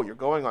say, oh, you're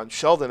going on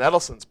Sheldon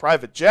Edelson's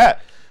private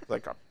jet.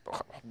 Like,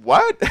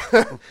 what?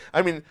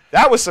 I mean,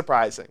 that was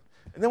surprising.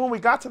 And then when we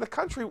got to the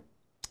country,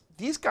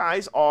 these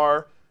guys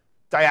are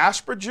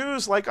diaspora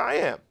Jews like I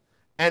am.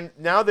 And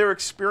now they're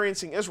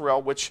experiencing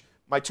Israel, which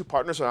my 2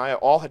 partners and I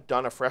all had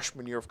done a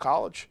freshman year of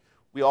college.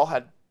 We all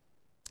had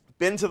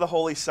been to the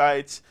holy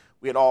sites.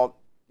 We had all,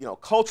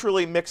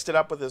 culturally mixed it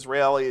up with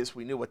Israelis.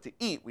 We knew what to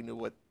eat. We knew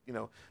what,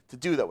 to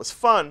do that was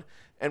fun.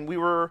 And we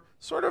were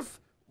sort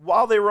of,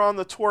 while they were on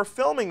the tour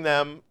filming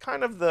them,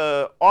 kind of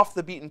the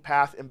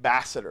off-the-beaten-path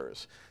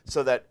ambassadors.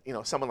 So that,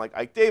 someone like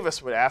Ike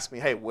Davis would ask me,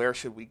 hey, where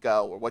should we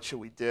go or what should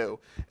we do?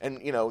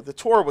 And, the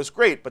tour was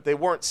great, but they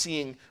weren't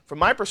seeing, from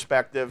my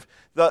perspective,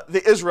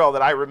 the Israel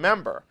that I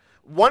remember.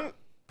 One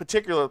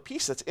particular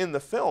piece that's in the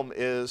film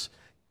is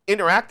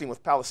interacting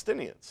with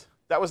Palestinians.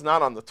 That was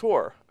not on the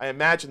tour. I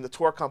imagine the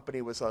tour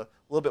company was a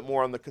little bit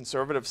more on the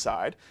conservative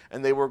side,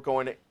 and they were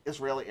going to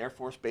Israeli Air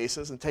Force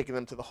bases and taking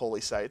them to the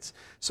holy sites.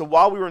 So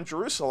while we were in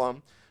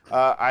Jerusalem,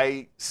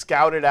 I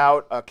scouted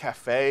out a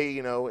cafe,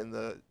 in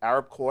the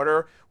Arab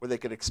Quarter where they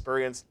could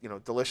experience,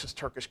 delicious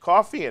Turkish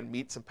coffee and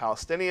meet some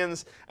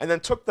Palestinians, and then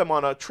took them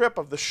on a trip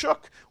of the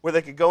shuk where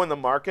they could go in the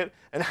market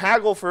and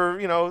haggle for,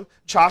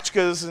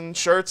 tchotchkes and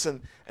shirts,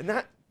 and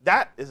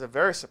that is a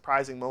very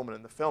surprising moment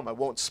in the film. I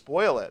won't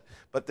spoil it,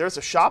 but there's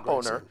a shop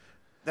owner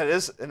that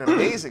is an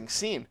amazing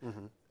scene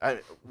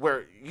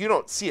where you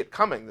don't see it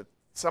coming. That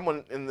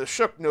someone in the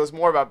shuk knows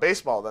more about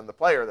baseball than the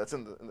player that's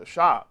in the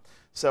shop.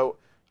 So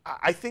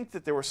I think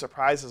that there were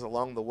surprises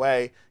along the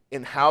way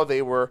in how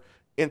they were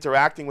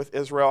interacting with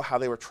Israel, how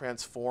they were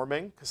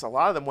transforming, because a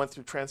lot of them went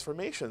through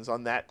transformations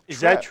on that trip. Is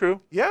that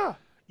true? Yeah.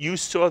 You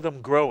saw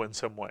them grow in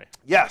some way.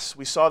 Yes,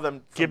 we saw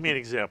them. Give me an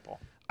example.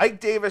 Ike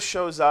Davis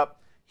shows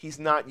up. He's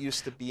not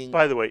used to being...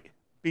 By the way,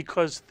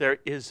 because there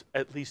is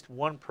at least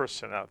one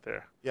person out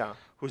there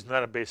who's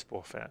not a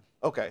baseball fan.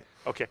 Okay.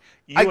 Okay.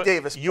 Ike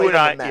Davis played in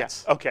the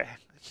Mets. Yeah, okay.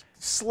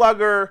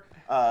 Slugger,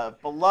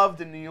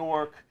 beloved in New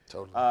York.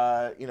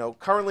 Totally. You know,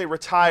 currently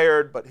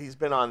retired, but he's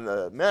been on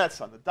the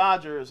Mets, on the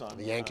Dodgers, on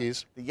the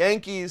Yankees. The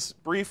Yankees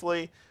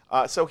briefly.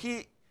 So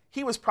he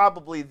was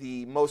probably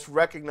the most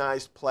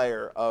recognized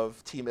player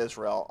of Team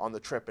Israel on the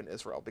trip in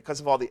Israel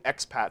because of all the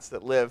expats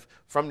that live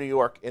from New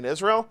York in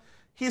Israel.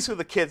 He's who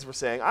the kids were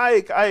saying,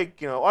 Ike,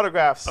 you know,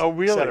 autographs, oh,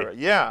 really? et cetera.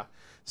 Yeah.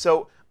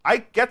 So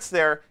Ike gets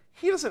there.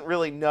 He doesn't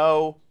really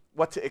know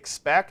what to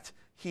expect.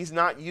 He's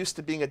not used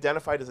to being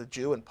identified as a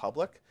Jew in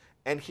public.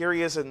 And here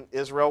he is in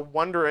Israel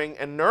wondering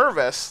and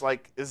nervous,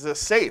 like, is this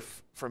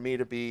safe for me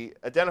to be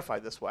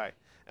identified this way?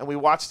 And we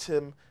watched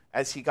him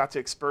as he got to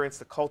experience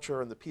the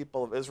culture and the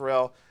people of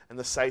Israel and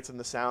the sights and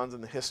the sounds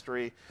and the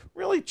history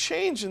really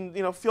change and,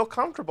 you know, feel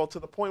comfortable to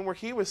the point where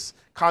he was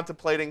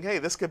contemplating, hey,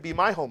 this could be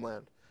my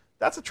homeland.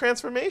 That's a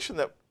transformation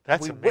that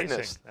we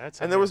witnessed.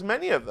 And there was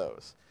many of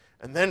those.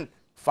 And then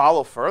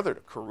follow further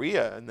to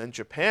Korea and then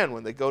Japan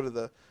when they go to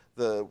the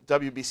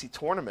WBC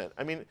tournament.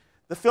 I mean,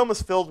 the film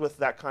is filled with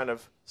that kind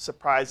of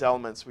surprise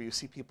elements where you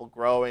see people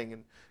growing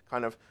and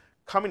kind of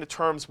coming to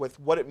terms with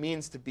what it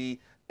means to be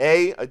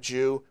A, a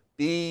Jew,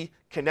 B,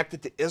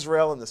 connected to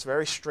Israel in this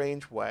very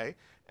strange way.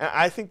 And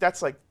I think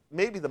that's like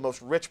maybe the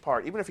most rich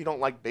part, even if you don't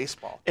like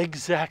baseball.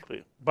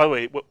 Exactly. By the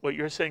way, what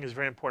you're saying is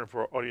very important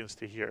for our audience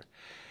to hear.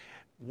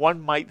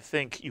 One might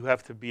think you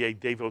have to be a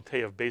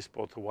devotee of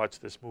baseball to watch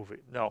this movie.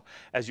 No,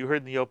 as you heard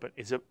in the open,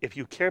 if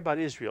you care about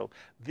Israel,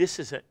 this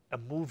is a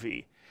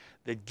movie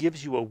that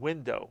gives you a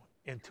window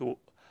into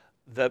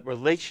the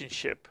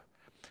relationship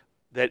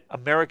that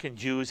American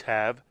Jews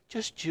have,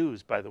 just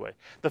Jews, by the way.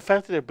 The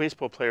fact that they're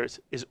baseball players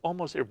is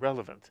almost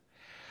irrelevant.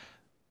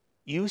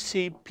 You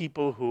see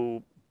people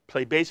who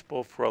play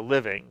baseball for a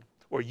living,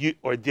 or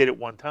did at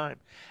one time,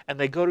 and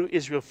they go to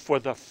Israel for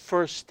the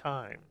first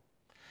time.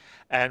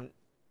 And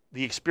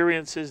the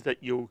experiences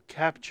that you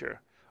capture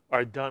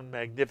are done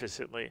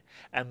magnificently.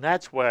 And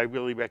that's why I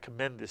really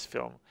recommend this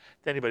film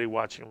to anybody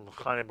watching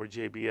L'chaim or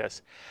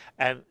JBS.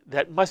 And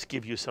that must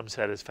give you some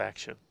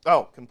satisfaction.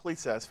 Oh, complete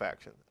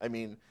satisfaction. I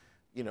mean,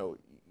 you know,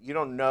 you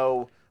don't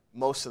know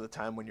most of the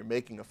time when you're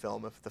making a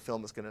film if the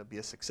film is going to be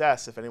a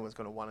success, if anyone's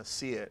going to want to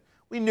see it.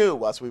 We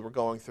knew as we were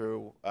going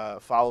through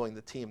following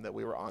the team that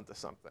we were onto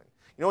something.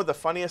 You know what the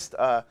funniest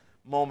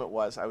moment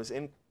was? I was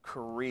in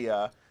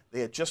Korea. They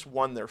had just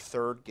won their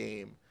third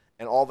game.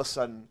 And all of a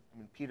sudden, I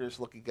mean, Peter's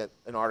looking at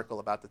an article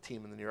about the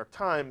team in the New York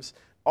Times.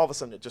 All of a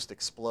sudden, it just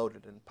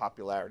exploded in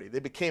popularity. They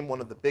became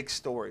one of the big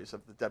stories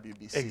of the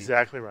WBC.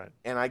 Exactly right.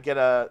 And I get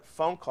a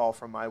phone call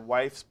from my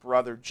wife's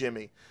brother,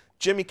 Jimmy.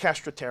 Jimmy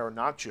Castratero,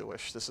 not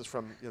Jewish. This is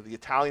from the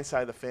Italian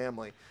side of the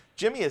family.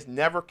 Jimmy has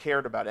never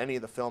cared about any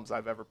of the films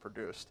I've ever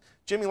produced.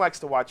 Jimmy likes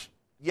to watch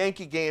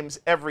Yankee games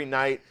every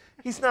night.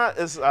 He's not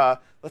as,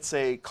 let's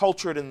say,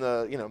 cultured in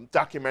the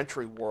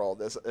documentary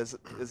world as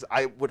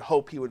I would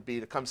hope he would be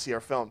to come see our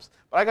films.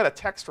 But I got a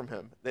text from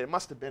him. It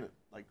must have been at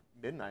like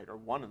midnight or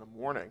 1 in the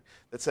morning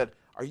that said,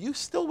 "Are you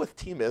still with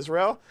Team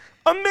Israel?"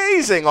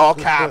 Amazing! All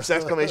caps!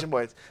 Exclamation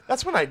points.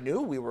 That's when I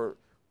knew we were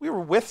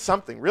with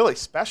something really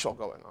special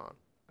going on.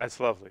 That's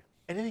lovely.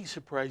 Anything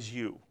surprise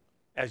you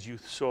as you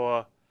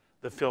saw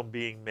the film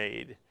being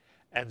made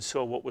and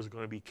saw what was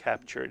going to be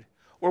captured,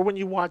 or when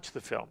you watched the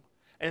film?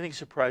 Anything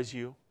surprise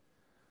you?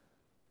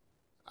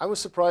 I was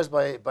surprised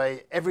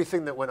by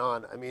everything that went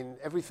on. I mean,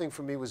 everything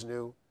for me was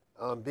new.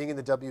 Being in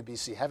the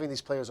WBC, having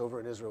these players over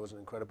in Israel was an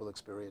incredible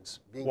experience.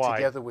 Being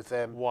together with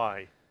them.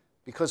 Why?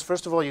 Because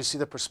first of all, you see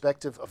the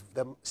perspective of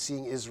them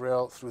seeing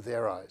Israel through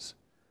their eyes.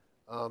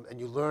 And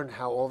you learn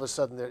how all of a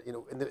sudden,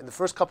 in the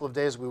first couple of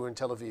days we were in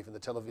Tel Aviv, in the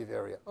Tel Aviv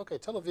area. Okay,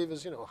 Tel Aviv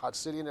is, a hot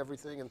city and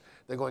everything, and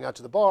they're going out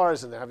to the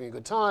bars, and they're having a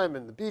good time,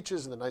 and the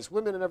beaches, and the nice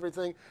women and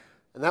everything.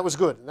 And that was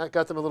good, and that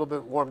got them a little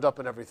bit warmed up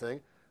and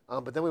everything.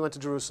 But then we went to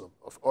Jerusalem.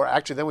 Or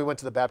actually, then we went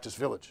to the Baptist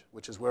village,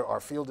 which is where our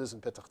field is in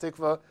Petach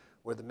Tikva,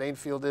 where the main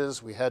field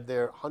is. We had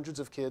there hundreds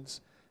of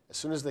kids. As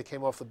soon as they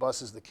came off the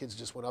buses, the kids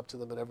just went up to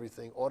them and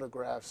everything,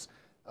 autographs,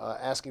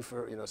 asking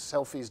for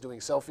selfies, doing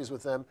selfies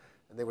with them.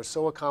 And they were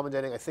so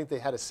accommodating. I think they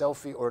had a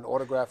selfie or an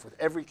autograph with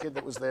every kid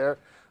that was there.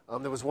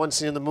 There was one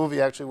scene in the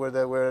movie actually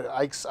where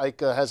Ike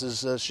has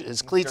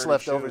his cleats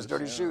left over, his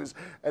dirty shoes,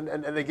 and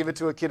they give it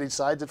to a kid. He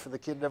signs it for the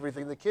kid and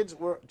everything. The kids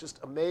were just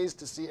amazed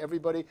to see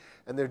everybody,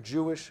 and they're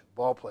Jewish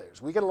ball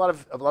players. We get a lot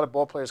of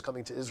ball players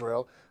coming to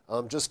Israel.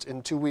 Just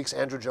in 2 weeks,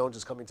 Andrew Jones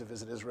is coming to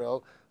visit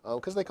Israel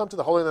because they come to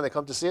the Holy Land, they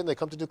come to see it, and they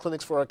come to do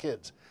clinics for our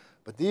kids.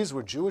 But these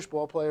were Jewish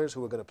ball players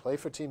who were going to play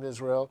for Team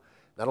Israel.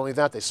 Not only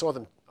that, they saw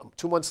them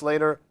 2 months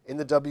later in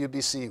the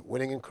WBC,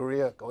 winning in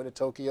Korea, going to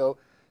Tokyo.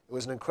 It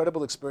was an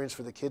incredible experience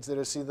for the kids there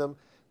to see them.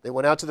 They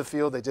went out to the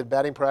field. They did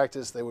batting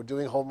practice. They were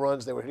doing home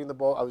runs. They were hitting the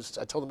ball.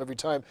 I told them every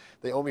time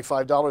they owe me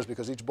 $5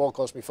 because each ball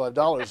cost me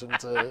 $5.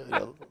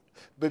 And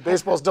but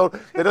baseballs don't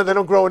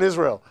grow in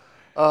Israel.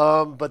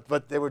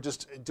 But they were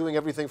just doing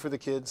everything for the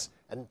kids.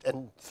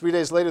 And 3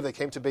 days later, they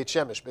came to Beit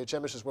Shemesh. Beit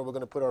Shemesh is where we're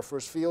going to put our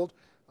first field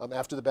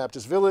after the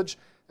Baptist village.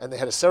 And they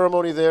had a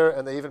ceremony there,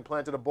 and they even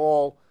planted a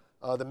ball.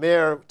 The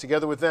mayor,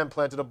 together with them,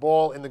 planted a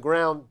ball in the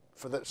ground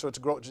so it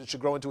should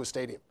grow into a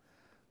stadium.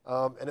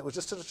 And it was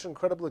just such an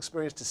incredible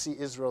experience to see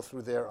Israel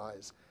through their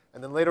eyes.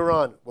 And then later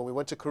on, when we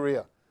went to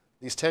Korea,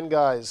 these 10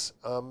 guys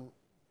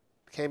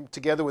came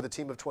together with a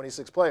team of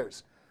 26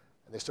 players.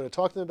 And they started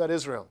talking to them about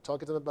Israel,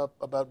 talking to them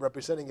about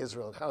representing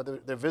Israel and how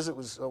their visit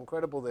was so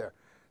incredible there.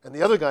 And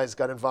the other guys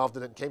got involved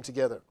in it and came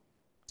together.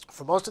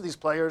 For most of these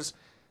players,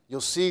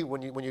 you'll see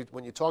when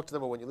you talk to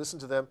them or when you listen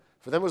to them,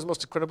 for them it was the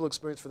most incredible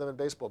experience for them in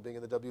baseball, being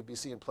in the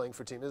WBC and playing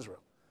for Team Israel.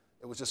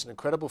 It was just an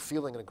incredible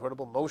feeling, an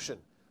incredible motion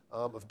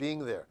of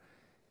being there.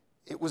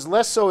 It was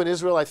less so in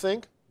Israel, I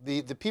think.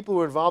 The people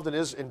who are involved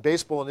in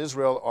baseball in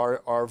Israel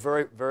are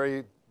very,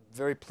 very,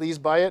 very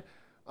pleased by it.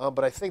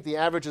 But I think the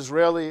average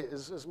Israeli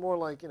is more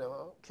like,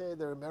 okay,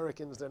 they're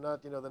Americans, they're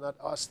not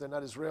us, they're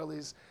not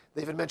Israelis.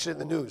 They even mentioned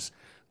it in the news.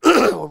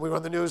 When we were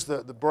on the news,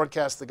 the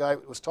broadcast, the guy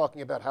was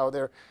talking about how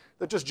they're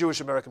just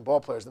Jewish American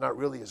ball players. They're not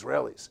really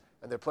Israelis,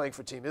 and they're playing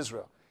for Team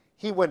Israel.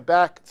 He went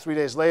back 3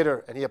 days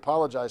later, and he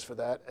apologized for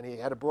that, and he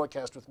had a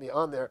broadcast with me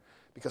on there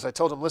because I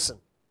told him, listen,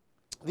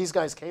 these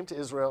guys came to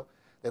Israel.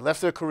 They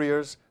left their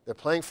careers. They're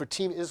playing for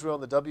Team Israel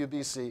in the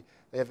WBC.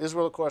 They have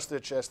Israel across their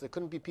chest. There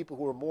couldn't be people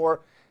who are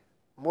more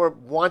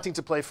wanting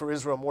to play for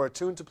Israel, more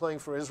attuned to playing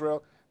for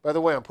Israel. By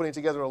the way, I'm putting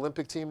together an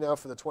Olympic team now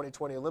for the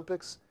 2020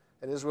 Olympics,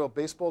 an Israel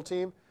baseball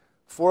team.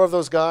 4 of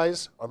those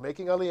guys are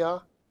making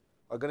Aliyah,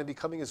 are going to be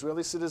becoming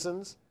Israeli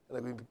citizens, and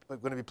they're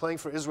going to be playing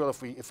for Israel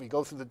if we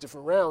go through the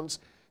different rounds.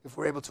 If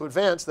we're able to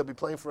advance, they'll be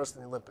playing for us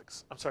in the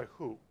Olympics. I'm sorry,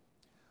 who?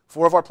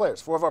 4 of our players.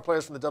 4 of our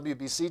players from the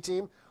WBC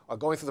team are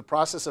going through the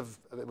process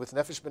with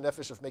Nefesh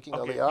B'Nefesh of making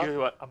Aliyah. You're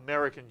what,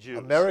 American Jews.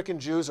 American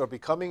Jews are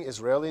becoming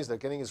Israelis. They're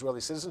getting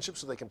Israeli citizenship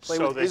so they can play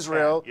with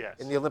Israel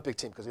in the Olympic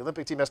team, because the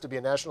Olympic team has to be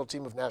a national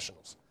team of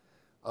nationals.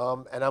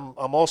 And I'm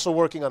also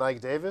working on Ike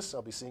Davis.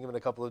 I'll be seeing him in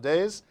a couple of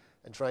days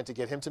and trying to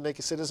get him to make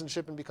a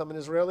citizenship and become an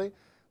Israeli.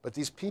 But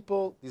these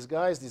people, these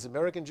guys, these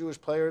American Jewish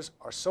players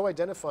are so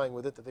identifying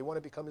with it that they want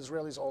to become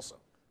Israelis also,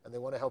 and they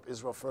want to help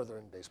Israel further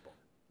in baseball.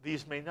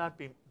 These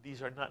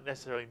are not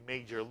necessarily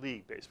major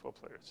league baseball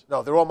players.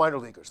 No, they're all minor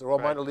leaguers. They're all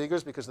minor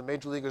leaguers because the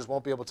major leaguers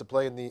won't be able to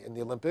play in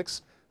the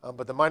Olympics.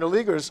 But the minor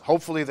leaguers,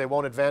 hopefully they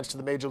won't advance to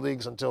the major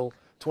leagues until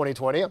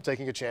 2020. I'm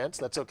taking a chance.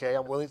 That's okay.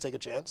 I'm willing to take a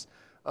chance.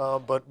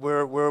 But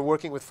we're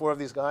working with 4 of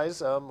these guys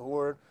who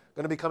are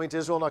going to be coming to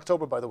Israel in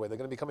October, by the way. They're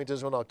going to be coming to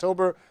Israel in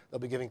October. They'll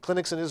be giving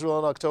clinics in Israel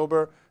in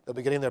October. They'll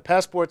be getting their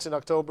passports in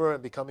October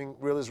and becoming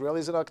real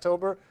Israelis in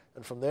October.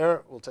 And from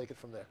there, we'll take it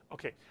from there.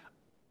 Okay.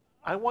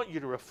 I want you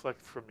to reflect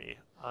for me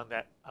on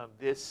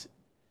this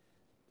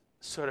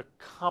sort of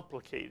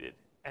complicated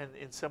and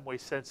in some way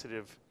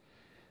sensitive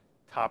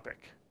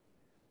topic.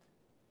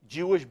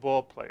 Jewish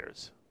ball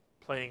players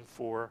playing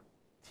for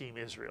Team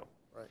Israel.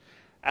 Right.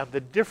 And the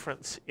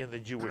difference in the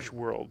Jewish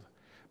world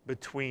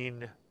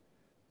between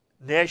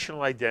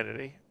national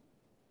identity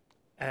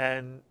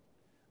and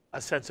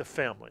a sense of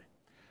family.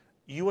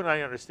 You and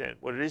I understand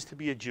what it is to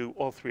be a Jew.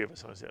 All 3 of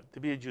us understand. To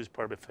be a Jew is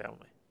part of a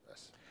family.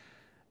 Yes.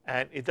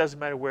 And it doesn't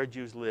matter where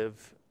Jews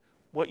live.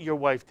 What your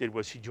wife did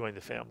was she joined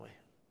the family.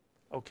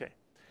 Okay.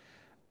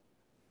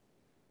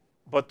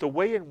 But the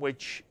way in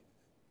which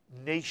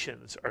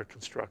nations are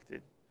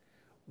constructed,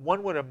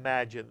 one would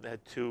imagine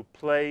that to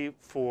play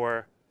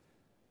for,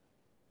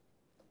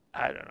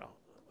 I don't know,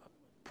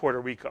 Puerto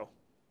Rico,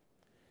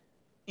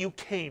 you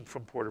came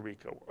from Puerto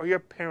Rico, or your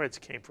parents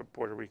came from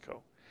Puerto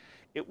Rico.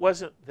 It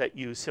wasn't that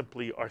you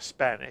simply are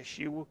Spanish.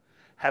 You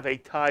have a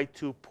tie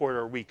to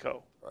Puerto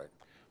Rico. Right.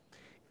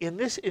 In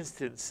this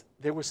instance,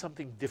 there was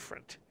something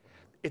different.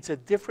 It's a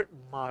different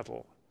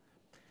model.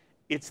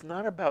 It's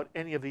not about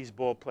any of these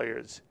ball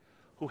players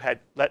who had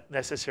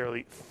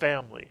necessarily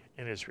family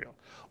in Israel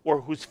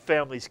or whose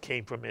families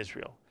came from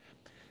Israel.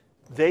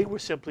 They were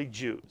simply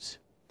Jews.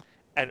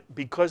 And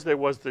because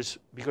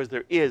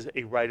there is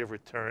a right of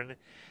return,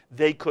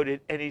 they could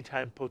at any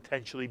time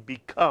potentially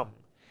become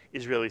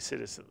Israeli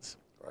citizens.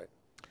 Right.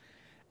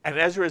 And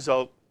as a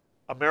result,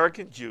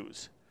 American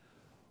Jews,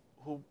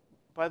 who,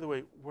 by the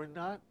way, were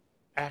not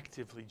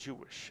actively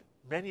Jewish.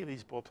 Many of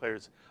these ball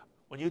players,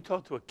 when you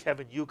talk to a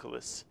Kevin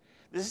Youkilis,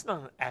 this is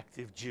not an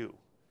active Jew.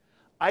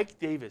 Ike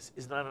Davis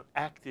is not an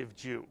active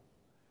Jew.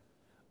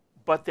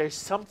 But there's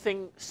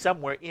something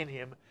somewhere in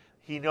him.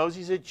 He knows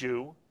he's a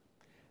Jew,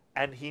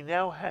 and he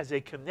now has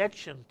a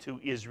connection to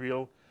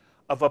Israel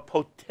of a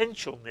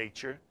potential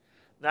nature,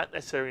 not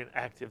necessarily an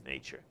active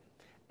nature.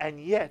 And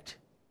yet,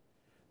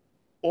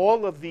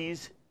 all of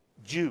these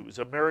Jews,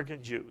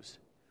 American Jews,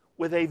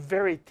 with a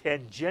very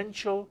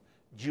tangential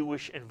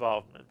Jewish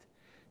involvement,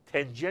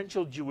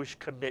 tangential Jewish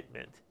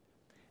commitment,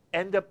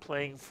 end up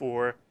playing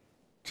for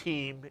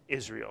Team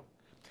Israel.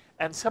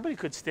 And somebody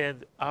could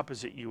stand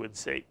opposite you and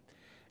say,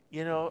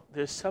 you know,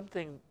 there's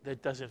something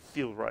that doesn't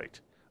feel right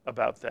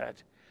about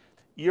that.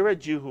 You're a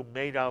Jew who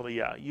made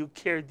Aliyah.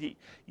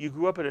 You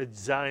grew up in a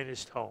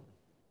Zionist home.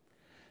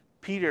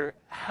 Peter,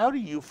 how do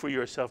you, for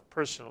yourself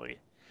personally,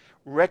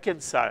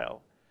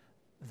 reconcile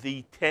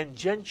the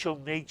tangential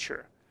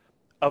nature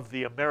of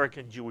the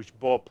American Jewish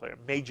ball player,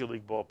 Major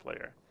League ball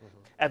player,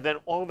 and then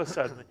all of a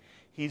sudden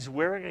he's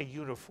wearing a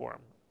uniform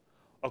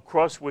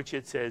across which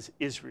it says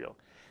Israel?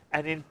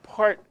 And in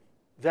part,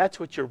 that's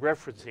what you're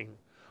referencing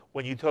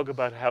when you talk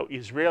about how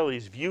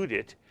Israelis viewed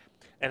it,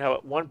 and how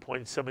at one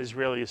point some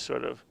Israelis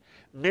sort of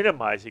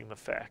minimizing the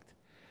fact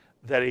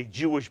that a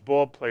Jewish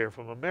ball player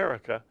from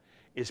America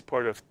is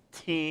part of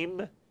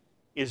Team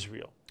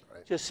Israel.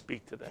 Right. Just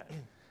speak to that.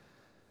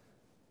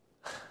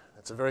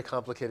 It's a very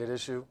complicated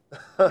issue.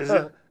 Is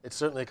it? It's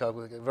certainly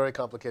a very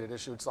complicated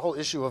issue. It's the whole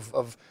issue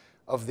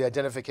of the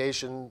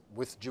identification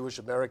with Jewish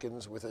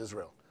Americans with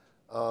Israel.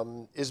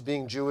 Is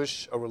being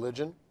Jewish a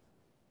religion?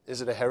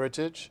 Is it a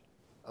heritage?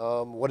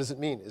 What does it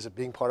mean? Is it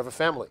being part of a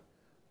family?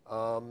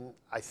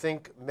 I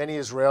think many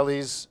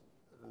Israelis,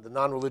 the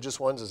non-religious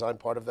ones, as I'm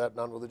part of that,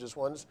 non-religious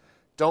ones,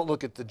 don't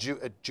look at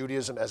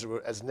Judaism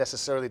as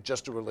necessarily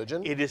just a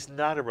religion. It is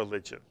not a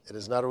religion. It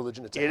is not a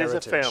religion. It's a heritage. It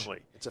is a family.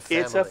 It's a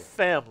family. It's a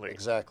family.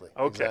 Exactly.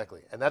 Okay.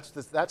 Exactly. And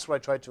that's what I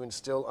tried to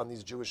instill on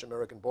these Jewish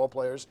American ball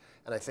players,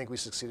 and I think we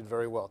succeeded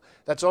very well.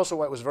 That's also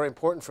why it was very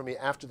important for me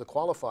after the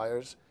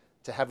qualifiers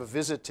to have a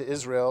visit to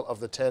Israel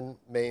of the 10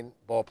 main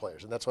ball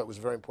players. And that's why it was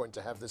very important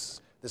to have this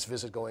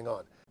visit going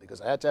on,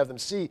 because I had to have them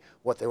see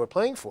what they were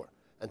playing for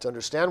and to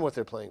understand what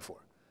they're playing for,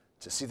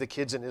 to see the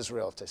kids in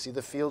Israel, to see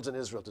the fields in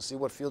Israel, to see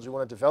what fields we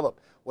want to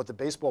develop, what the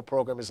baseball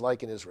program is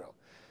like in Israel.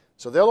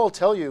 So they'll all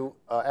tell you,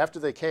 after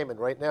they came, and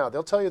right now,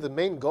 they'll tell you the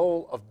main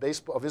goal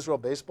of Israel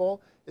baseball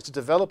is to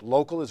develop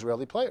local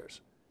Israeli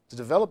players. To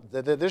develop,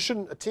 there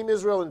shouldn't, a Team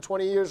Israel in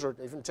 20 years or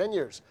even 10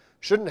 years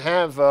shouldn't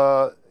have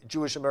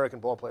Jewish American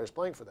ball players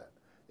playing for that.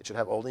 It should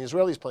have only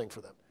Israelis playing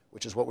for them,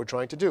 which is what we're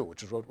trying to do,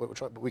 which is what we're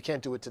trying, but we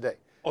can't do it today.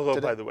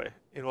 Although, by the way,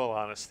 in all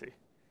honesty,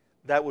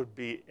 that would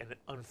be an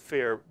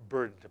unfair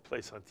burden to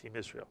place on Team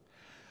Israel.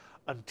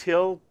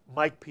 Until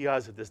Mike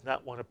Piazza does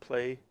not want to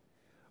play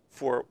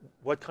for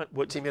what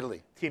Team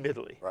Italy. Team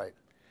Italy. Right.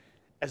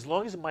 As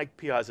long as Mike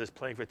Piazza is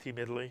playing for Team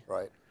Italy.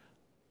 Right.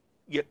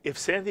 If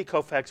Sandy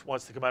Koufax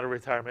wants to come out of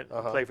retirement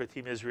and play for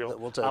Team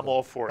Israel, I'm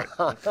all for it.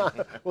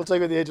 We'll take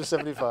him at the age of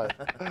 75.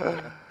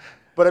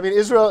 But I mean,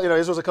 Israel,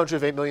 Israel's a country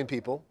of 8 million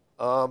people,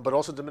 but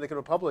also Dominican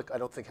Republic, I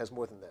don't think has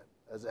more than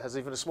that. Has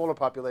even a smaller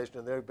population,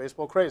 and they're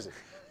baseball crazy.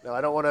 Now,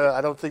 I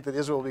don't think that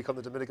Israel will become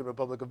the Dominican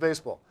Republic of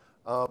baseball.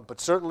 But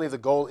certainly the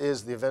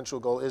eventual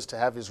goal is to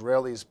have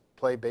Israelis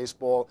play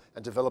baseball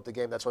and develop the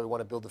game. That's why we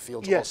want to build the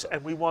fields also. Yes,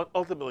 and we want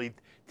ultimately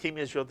Team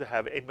Israel to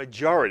have a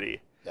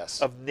majority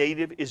of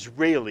native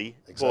Israeli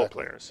ball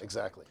players.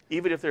 Exactly.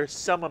 Even if there are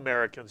some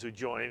Americans who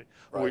join,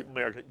 who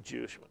are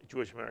Jewish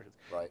Americans.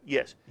 Right.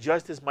 Yes,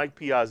 just as Mike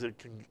Piazza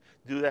can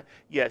do that,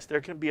 yes,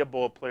 there can be a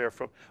ball player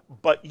from,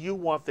 but you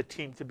want the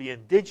team to be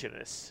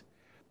indigenous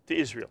to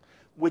Israel,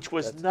 which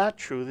was not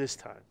true this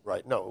time.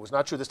 Right. No, it was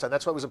not true this time.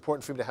 That's why it was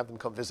important for me to have them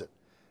come visit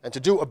and to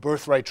do a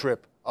birthright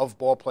trip of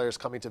ball players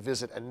coming to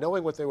visit and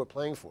knowing what they were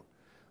playing for.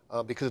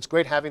 Because it's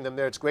great having them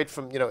there. It's great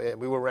from,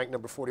 we were ranked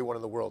number 41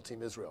 in the world,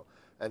 Team Israel.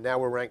 And now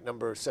we're ranked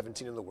number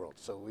 17 in the world.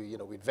 So we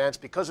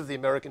advanced because of the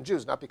American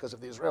Jews, not because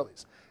of the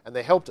Israelis. And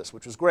they helped us,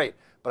 which was great.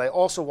 But I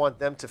also want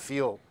them to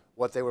feel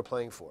what they were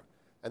playing for.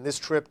 And this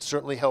trip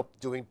certainly helped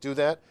do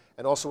that.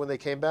 And also when they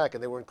came back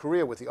and they were in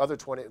Korea with the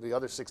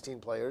other 16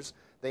 players,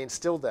 they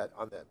instilled that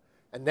on them.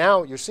 And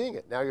now you're seeing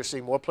it. Now you're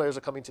seeing more players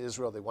are coming to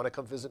Israel. They want to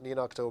come visit me in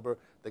October.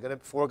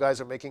 4 guys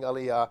are making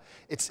Aliyah.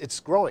 It's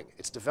growing.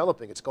 It's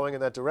developing. It's going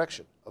in that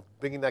direction of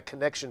bringing that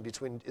connection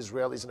between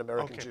Israelis and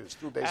American Jews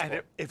through baseball.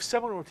 And if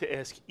someone were to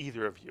ask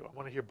either of you, I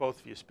want to hear both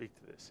of you speak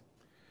to this.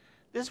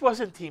 This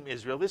wasn't Team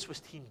Israel. This was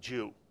Team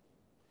Jew.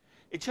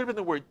 It should have been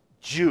the word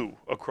Jew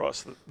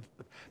across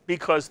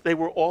because they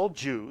were all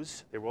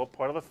Jews. They were all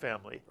part of a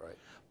family. Right.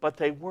 But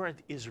they weren't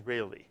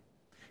Israeli.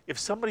 If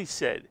somebody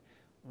said,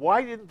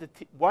 why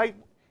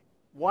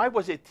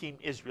was it Team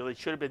Israel? It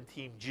should have been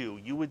Team Jew.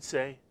 You would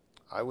say?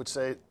 I would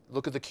say,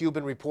 look at the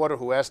Cuban reporter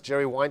who asked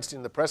Jerry Weinstein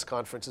in the press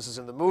conference, this is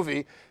in the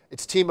movie,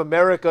 it's Team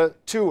America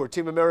 2 or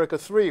Team America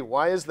 3.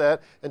 Why is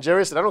that? And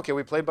Jerry said, I don't care,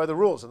 we played by the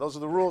rules, and those are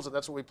the rules, and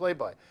that's what we play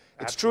by.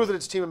 It's true that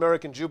it's Team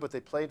American Jew, but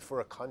they played for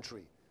a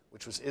country,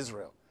 which was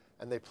Israel.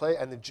 And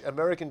the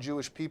American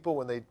Jewish people,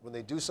 when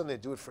they do something, they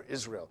do it for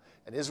Israel.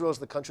 And Israel is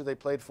the country they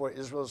played for,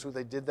 Israel is who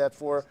they did that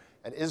for,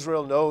 and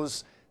Israel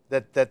knows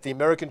that the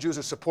American Jews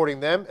are supporting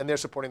them, and they're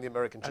supporting the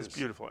American Jews. That's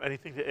beautiful.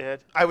 Anything to add?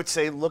 I would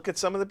say look at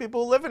some of the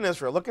people who live in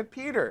Israel. Look at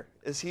Peter.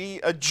 Is he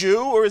a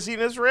Jew or is he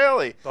an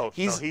Israeli? Both.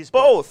 He's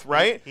both,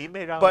 right? He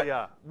made Aliyah.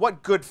 But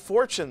what good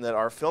fortune that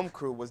our film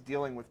crew was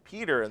dealing with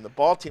Peter and the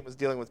ball team was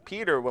dealing with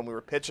Peter when we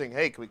were pitching,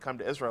 hey, can we come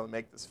to Israel and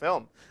make this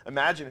film?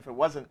 Imagine if it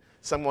wasn't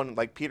someone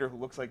like Peter who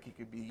looks like he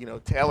could be,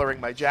 tailoring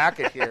my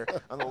jacket here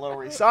on the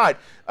Lower East Side.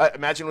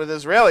 Imagine with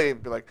Israeli,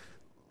 it'd be like,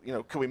 you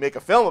know, can we make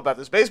a film about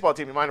this baseball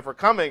team? You mind if we're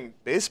coming?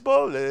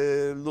 Baseball?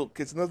 Look,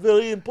 it's not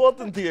very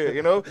important here,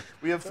 you know.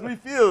 We have 3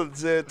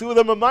 fields. 2 of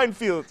them are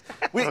minefields.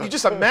 You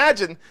just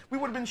imagine we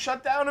would have been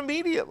shut down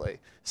immediately.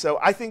 So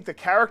I think the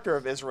character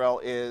of Israel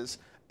is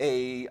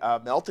a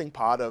melting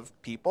pot of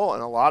people,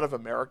 and a lot of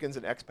Americans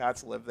and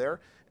expats live there.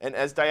 And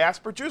as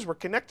diaspora Jews, we're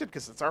connected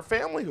because it's our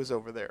family who's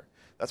over there.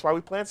 That's why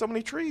we plant so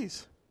many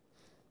trees.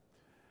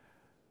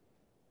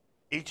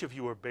 Each of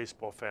you are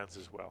baseball fans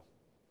as well.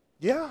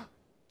 Yeah,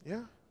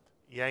 yeah.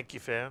 Yankee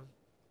fan,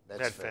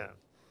 Mets Met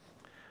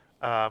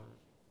fan.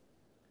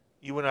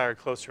 You and I are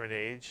closer in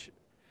age.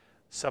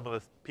 Some of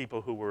the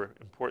people who were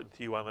important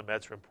to you on the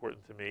Mets are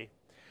important to me.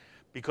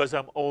 Because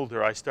I'm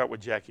older, I start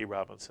with Jackie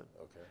Robinson.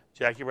 Okay.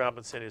 Jackie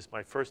Robinson is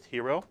my first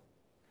hero,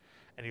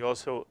 and he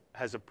also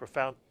has a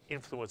profound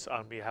influence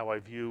on me how I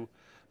view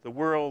the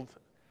world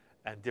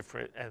and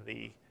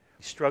the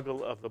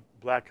struggle of the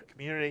black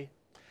community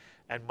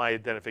and my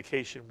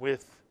identification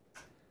with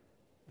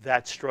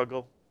that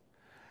struggle.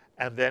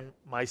 And then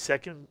my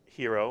second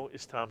hero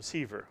is Tom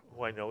Seaver,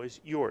 who I know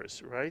is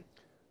yours, right?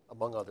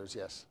 Among others,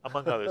 yes.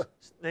 Among others.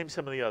 Name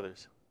some of the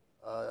others.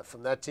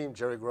 From that team,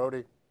 Jerry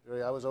Grody.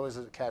 I was always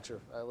a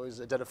catcher. I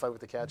always identified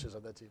with the catchers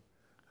on that team.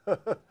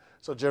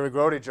 So Jerry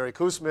Grody, Jerry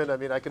Koosman, I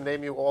mean, I can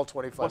name you all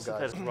 25 Wasn't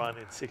guys. that run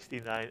in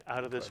 '69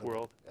 out of this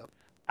world? Yep.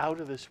 Out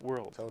of this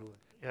world. Totally.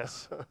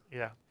 Yes,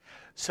 yeah.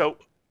 So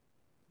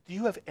do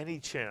you have any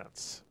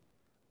chance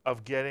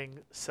of getting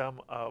some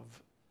of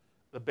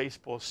the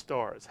baseball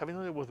stars, having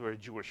no idea whether they're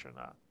Jewish or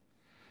not,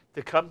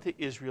 to come to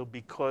Israel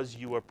because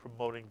you are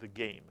promoting the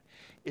game?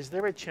 Is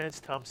there a chance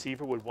Tom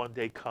Seaver would one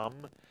day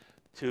come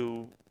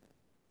to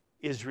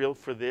Israel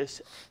for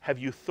this? Have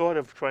you thought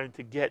of trying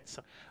to get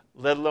some,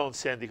 let alone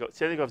Sandy Golub?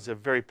 Sandy Golub is a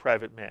very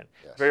private man.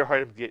 Yes. Very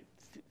hard to get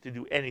to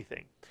do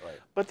anything. Right.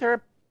 But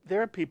there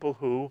are people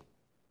who,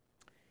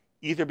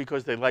 either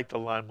because they like the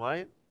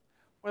limelight,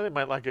 or they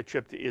might like a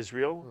trip to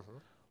Israel,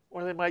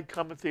 or they might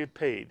come if they get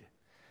paid,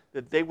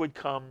 that they would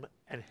come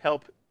and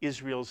help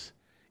Israel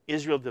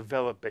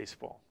develop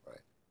baseball. Right.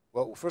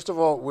 Well, first of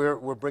all,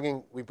 we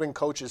bring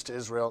coaches to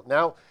Israel.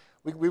 Now,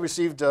 we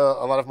received a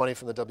lot of money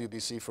from the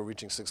WBC for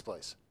reaching 6th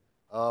place.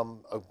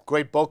 A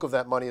great bulk of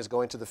that money is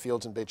going to the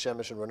fields in Beit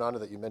Shemesh and Renana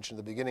that you mentioned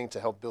at the beginning to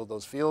help build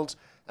those fields.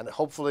 And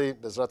hopefully,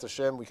 Bezrat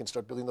Hashem, we can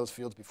start building those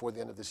fields before the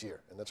end of this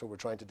year. And that's what we're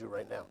trying to do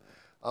right now.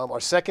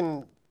 Our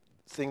second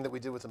thing that we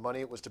did with the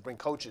money was to bring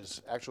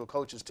coaches, actual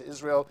coaches to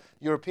Israel,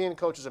 European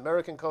coaches,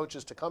 American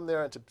coaches, to come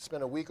there and to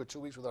spend a week or 2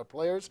 weeks with our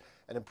players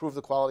and improve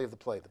the quality of the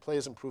play. The play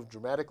has improved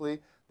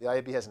dramatically. The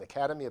IAB has an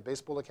academy, a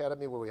baseball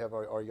academy, where we have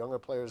our younger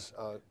players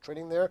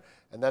training there,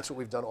 and that's what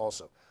we've done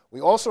also.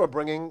 We also are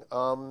bringing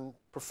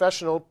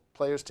professional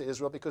players to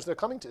Israel because they're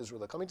coming to Israel.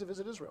 They're coming to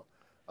visit Israel.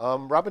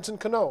 Robinson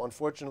Cano,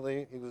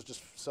 unfortunately, he was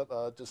just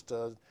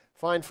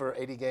fined for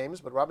 80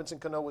 games, but Robinson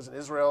Cano was in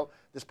Israel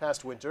this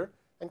past winter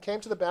and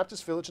came to the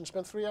Baptist Village and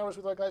spent 3 hours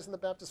with our guys in the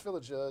Baptist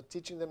Village,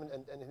 teaching them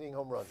and hitting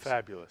home runs.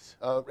 Fabulous.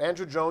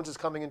 Andrew Jones is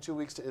coming in 2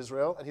 weeks to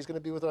Israel, and he's going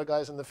to be with our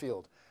guys in the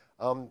field.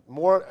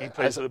 He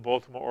plays for the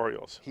Baltimore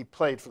Orioles. He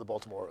played for the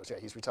Baltimore Orioles. Yeah,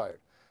 he's retired.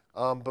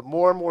 But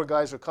more and more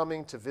guys are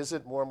coming to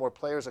visit. More and more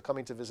players are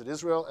coming to visit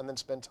Israel and then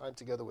spend time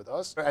together with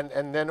us.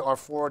 And then our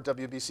 4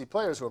 WBC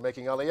players who are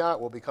making Aliyah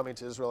will be coming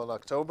to Israel in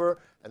October,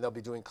 and they'll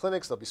be doing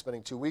clinics. They'll be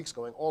spending 2 weeks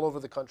going all over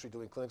the country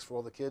doing clinics for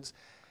all the kids.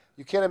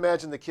 You can't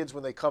imagine the kids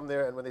when they come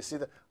there and when they see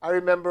that. I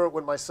remember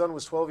when my son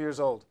was 12 years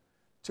old,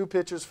 2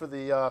 pitchers for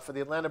the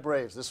Atlanta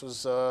Braves. This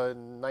was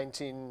in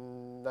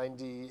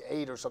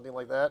 1998 or something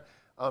like that.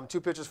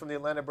 2 pitchers from the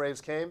Atlanta Braves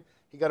came.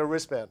 He got a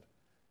wristband.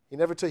 He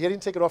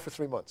didn't take it off for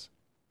 3 months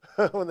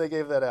when they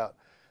gave that out.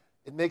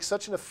 It makes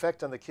such an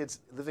effect on the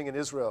kids living in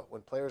Israel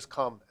when players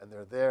come and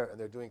they're there and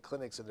they're doing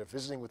clinics and they're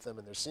visiting with them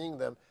and they're seeing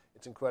them.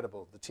 It's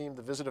incredible.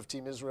 The visit of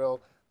Team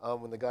Israel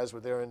when the guys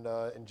were there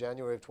in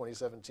January of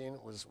 2017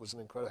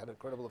 had an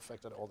incredible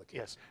effect on all the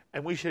kids. Yes,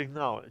 and we should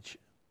acknowledge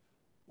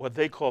what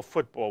they call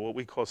football, what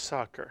we call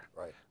soccer.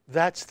 Right.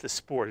 That's the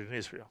sport in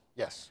Israel.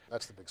 Yes,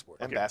 that's the big sport.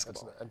 And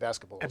basketball. And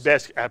basketball. And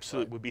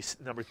absolutely right. Would be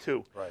number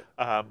 2. Right.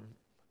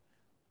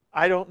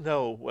 I don't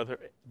know whether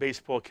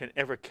baseball can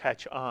ever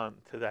catch on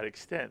to that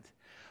extent.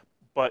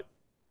 But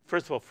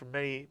first of all, for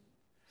many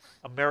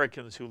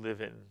Americans who live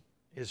in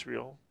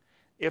Israel,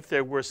 if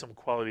there were some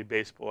quality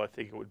baseball, I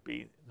think it would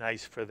be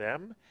nice for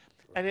them.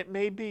 And it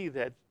may be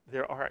that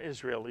there are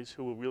Israelis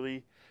who will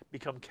really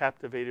become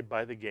captivated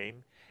by the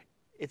game.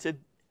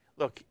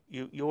 Look,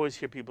 you always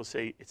hear people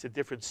say it's a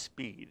different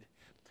speed.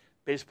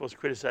 Baseball is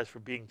criticized for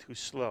being too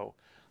slow.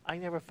 I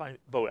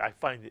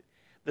find it,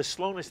 the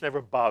slowness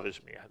never bothers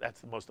me. That's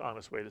the most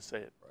honest way to say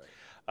it.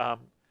 Right.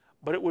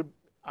 But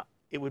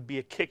it would be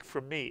a kick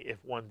for me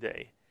if one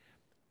day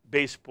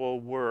baseball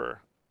were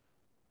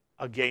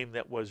a game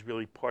that was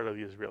really part of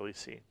the Israeli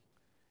scene.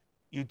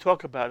 You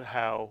talk about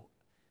how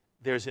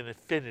there's an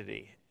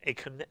affinity,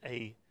 an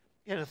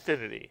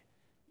affinity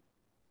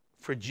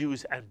for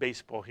Jews and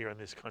baseball here in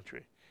this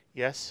country.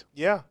 Yes?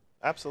 Yeah,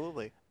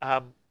 absolutely.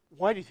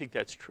 Why do you think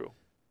that's true?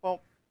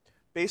 Well,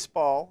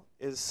 baseball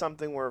is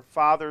something where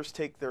fathers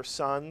take their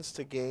sons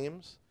to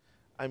games.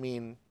 I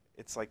mean,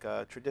 it's like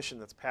a tradition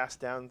that's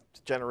passed down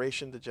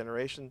generation to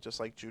generation,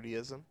 just like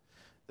Judaism.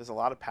 There's a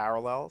lot of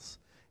parallels.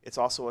 It's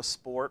also a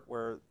sport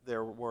where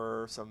there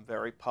were some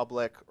very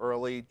public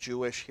early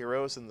Jewish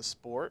heroes in the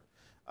sport,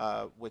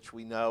 which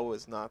we know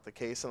is not the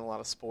case in a lot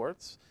of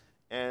sports.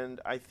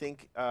 And I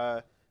think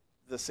the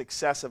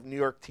success of New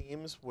York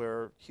teams,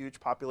 where huge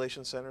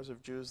population centers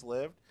of Jews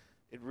lived,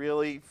 it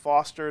really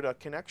fostered a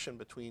connection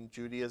between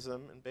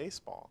Judaism and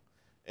baseball.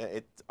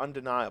 It's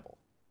undeniable.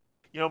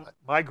 You know,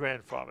 my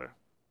grandfather,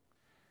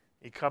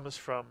 he comes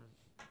from,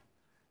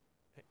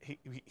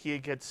 he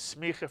gets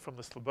smicha from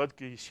the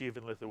Slobodka Yeshiva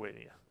in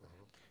Lithuania.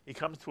 Mm-hmm. He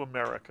comes to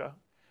America.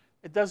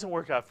 It doesn't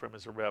work out for him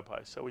as a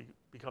rabbi, so he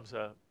goes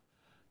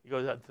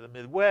out to the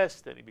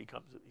Midwest, and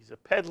he's a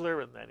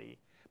peddler, and then he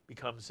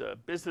becomes a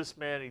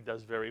businessman. He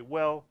does very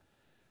well.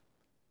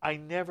 I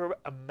never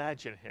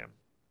imagined him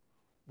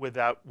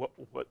without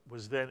what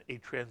was then a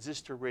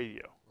transistor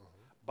radio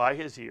by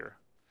his ear,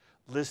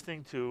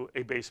 listening to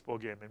a baseball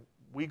game. And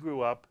we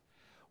grew up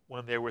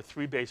when there were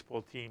 3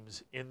 baseball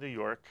teams in New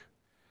York.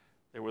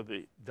 There were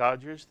the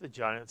Dodgers, the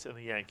Giants, and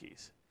the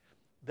Yankees.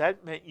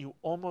 That meant you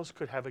almost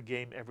could have a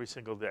game every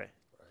single day.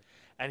 Right.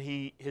 And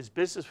his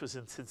business was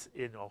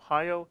in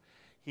Ohio.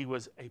 He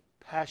was a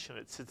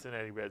passionate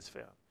Cincinnati Reds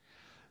fan.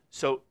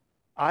 So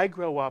I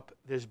grow up,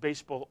 there's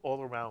baseball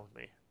all around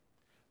me,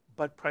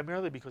 but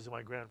primarily because of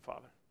my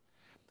grandfather.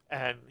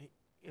 And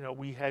you know,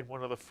 we had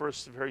one of the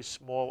first very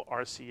small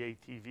RCA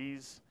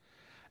TVs,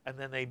 and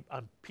then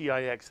on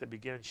PIX they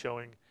began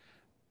showing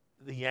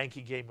the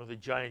Yankee game or the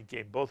Giant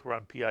game. Both were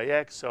on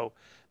PIX, so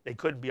they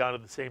couldn't be on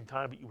at the same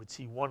time, but you would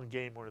see one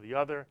game or the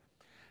other.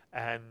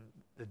 And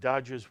the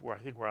Dodgers I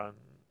think were on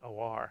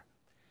OR.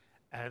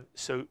 And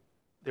so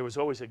there was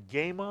always a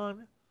game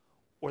on,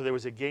 or there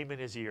was a game in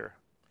his ear.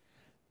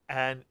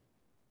 And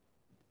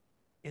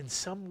in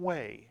some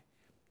way,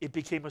 it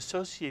became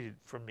associated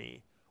for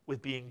me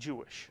with being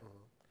Jewish.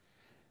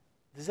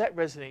 Mm-hmm. Does that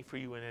resonate for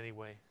you in any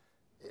way?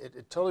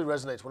 It totally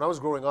resonates. When I was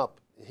growing up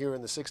here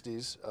in the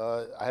 60s,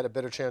 I had a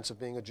better chance of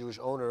being a Jewish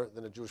owner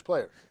than a Jewish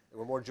player. There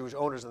were more Jewish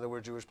owners than there were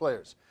Jewish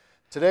players.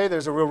 Today,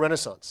 there's a real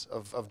renaissance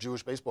of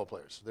Jewish baseball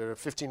players. There are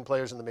 15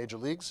 players in the major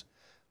leagues.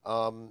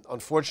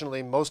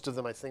 Unfortunately, most of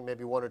them, I think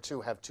maybe 1 or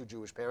 2, have 2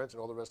 Jewish parents,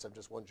 and all the rest have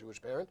just 1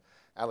 Jewish parent.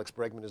 Alex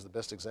Bregman is the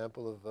best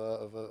example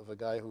of a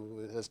guy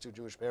who has 2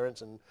 Jewish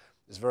parents and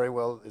is very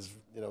well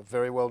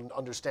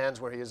understands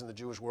where he is in the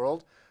Jewish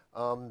world.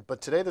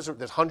 But today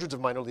there's hundreds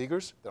of minor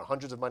leaguers. There are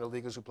hundreds of minor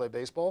leaguers who play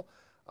baseball,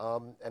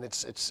 and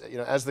it's you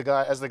know, as the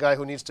guy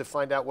who needs to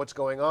find out what's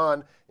going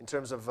on in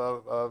terms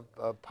of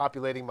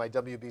populating my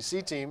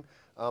WBC team.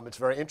 It's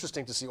very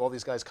interesting to see all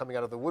these guys coming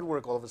out of the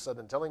woodwork all of a sudden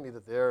and telling me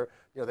that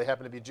they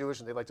happen to be Jewish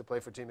and they like to play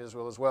for Team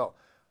Israel as well.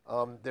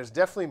 There's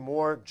definitely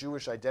more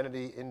Jewish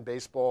identity in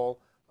baseball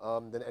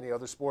than any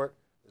other sport.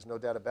 There's no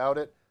doubt about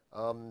it.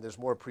 There's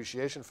more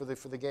appreciation for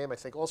the game. I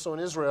think also in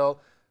Israel,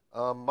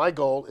 my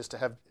goal is to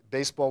have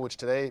baseball,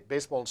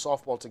 baseball and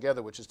softball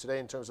together, which is today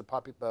in terms of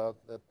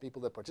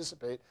people that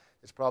participate,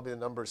 is probably the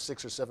number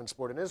 6 or 7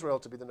 sport in Israel,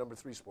 to be the number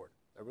 3 sport.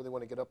 I really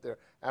want to get up there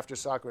after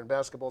soccer and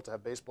basketball to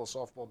have baseball,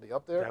 softball be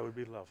up there. That would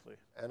be lovely.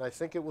 And I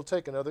think it will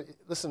take another.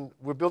 Listen,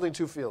 we're building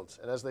 2 fields,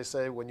 and as they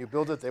say, when you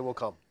build it, they will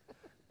come.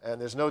 And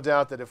there's no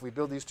doubt that if we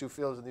build these 2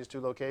 fields in these 2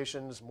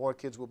 locations, more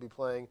kids will be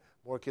playing,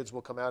 more kids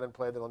will come out and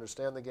play. They'll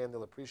understand the game,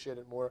 they'll appreciate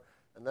it more,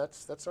 and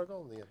that's our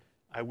goal in the end.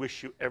 I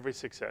wish you every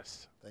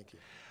success. Thank you.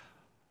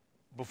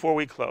 Before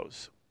we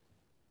close,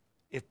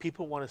 if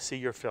people want to see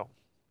your film,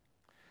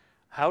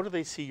 how do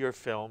they see your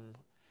film?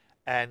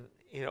 And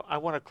you know, I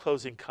want a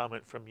closing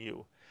comment from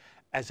you.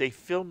 As a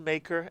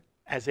filmmaker,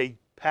 as a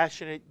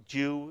passionate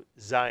Jew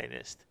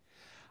Zionist,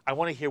 I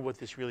want to hear what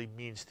this really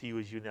means to you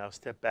as you now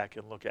step back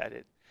and look at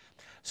it.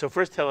 So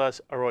first tell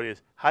us, our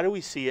audience, how do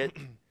we see it?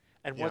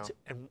 And what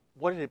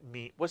did it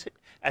mean?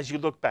 As you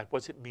look back,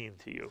 what's it mean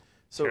to you,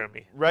 so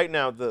Jeremy? Right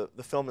now, the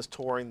film is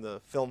touring the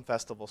film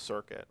festival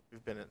circuit.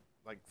 We've been at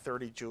like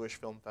 30 Jewish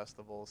film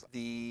festivals.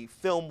 The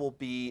film will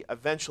be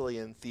eventually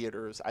in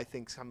theaters, I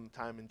think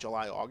sometime in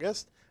July,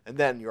 August, and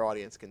then your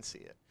audience can see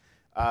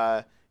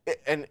it.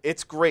 And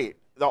it's great.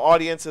 The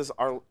audiences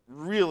are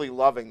really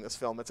loving this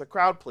film. It's a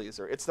crowd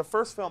pleaser. It's the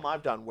first film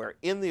I've done where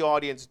in the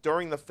audience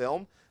during the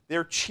film,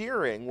 they're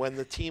cheering when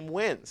the team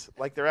wins,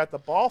 like they're at the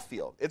ball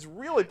field. It's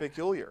really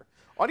peculiar.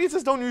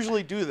 Audiences don't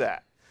usually do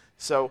that.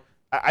 So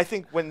I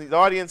think when the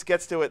audience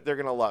gets to it, they're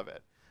going to love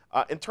it.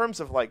 In terms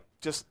of like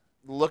just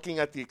looking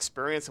at the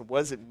experience and what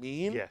does it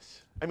mean?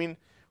 Yes. I mean,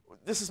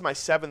 this is my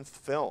 7th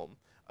film,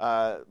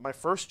 my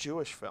first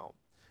Jewish film.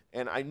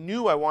 And I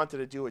knew I wanted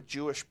to do a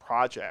Jewish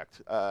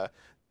project.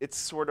 It's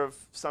sort of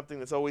something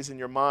that's always in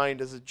your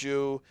mind as a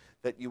Jew,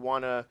 that you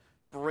want to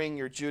bring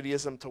your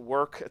Judaism to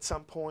work at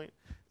some point.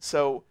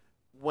 So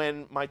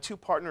when my 2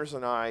 partners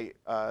and I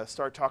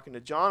started talking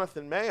to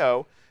Jonathan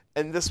Mayo,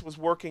 and this was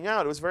working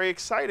out, it was very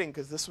exciting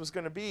because this was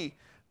going to be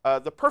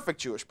the perfect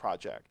Jewish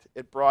project.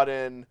 It brought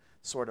in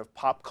sort of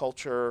pop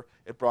culture,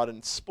 it brought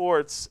in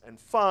sports and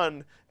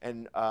fun,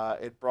 and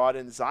it brought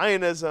in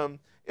Zionism.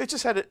 It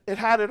just had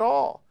it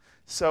all.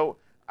 So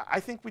I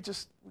think we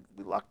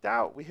lucked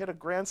out. We hit a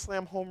Grand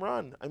Slam home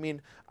run. I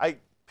mean, I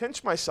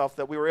pinch myself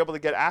that we were able to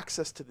get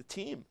access to the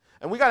team.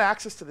 And we got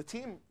access to the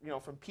team,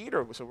 from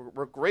Peter, so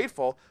we're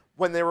grateful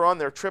when they were on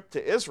their trip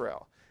to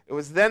Israel. It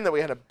was then that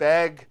we had to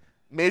beg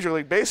Major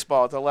League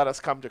Baseball to let us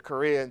come to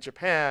Korea and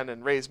Japan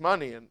and raise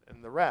money and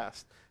the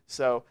rest.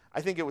 So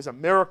I think it was a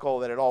miracle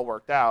that it all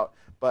worked out.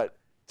 But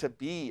to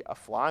be a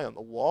fly on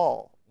the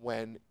wall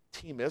when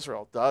Team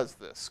Israel does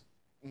this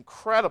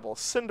incredible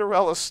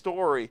Cinderella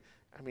story,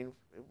 I mean,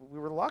 we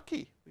were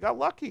lucky. We got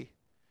lucky.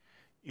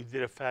 You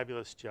did a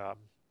fabulous job.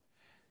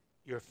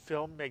 Your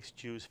film makes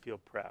Jews feel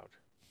proud.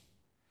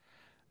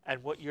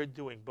 And what you're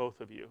doing,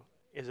 both of you,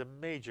 is a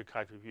major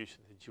contribution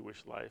to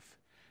Jewish life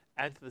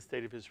and to the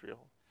state of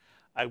Israel.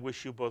 I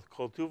wish you both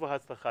kol tuv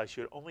v'hatzlacha. You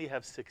should only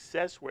have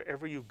success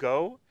wherever you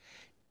go,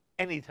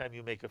 anytime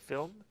you make a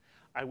film.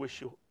 I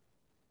wish you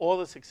all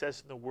the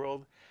success in the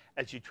world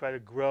as you try to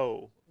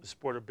grow the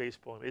sport of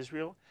baseball in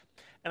Israel.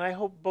 And I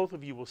hope both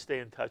of you will stay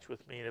in touch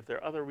with me. And if there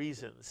are other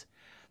reasons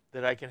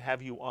that I can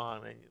have you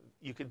on, and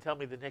you can tell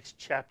me the next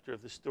chapter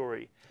of the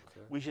story,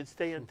 okay, we should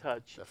stay in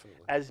touch.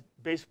 Definitely. As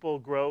baseball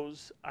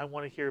grows, I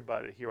want to hear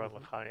about it here on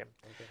L'chaim.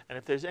 Okay. And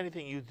if there's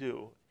anything you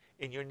do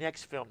in your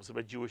next films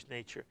about Jewish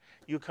nature,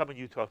 you come and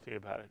you talk to me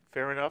about it.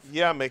 Fair enough?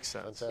 Yeah, makes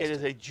sense. Fantastic. It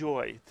is a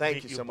joy.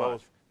 Thank you so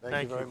much.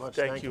 Thank you very much.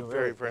 Thank you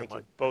very, very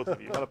much, both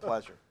of you. What a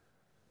pleasure.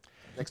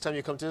 Next time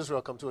you come to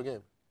Israel, come to a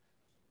game.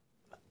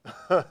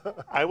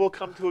 I will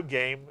come to a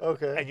game,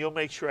 okay, and you'll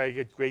make sure I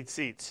get great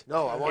seats.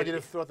 No, I want you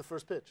to throw out the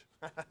first pitch.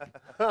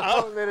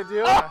 Oh, made a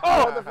deal? Throw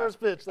out the first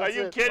pitch. That's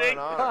Are you kidding?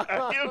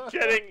 Are you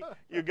kidding?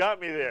 You got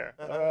me there.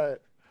 All right.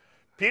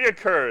 Peter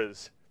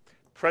Kurz,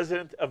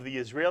 president of the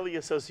Israeli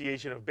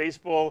Association of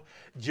Baseball.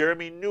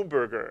 Jeremy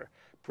Newberger,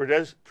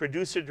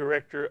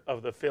 producer-director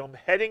of the film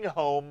Heading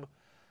Home,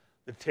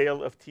 The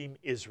Tale of Team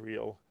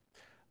Israel.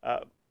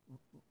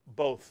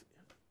 Both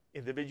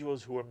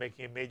individuals who are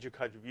making a major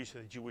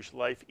contribution to Jewish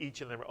life,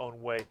 each in their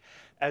own way.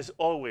 As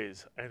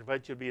always, I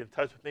invite you to be in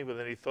touch with me with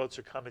any thoughts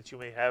or comments you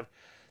may have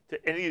to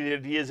any of the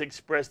ideas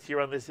expressed here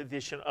on this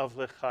edition of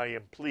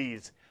L'chaim.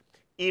 Please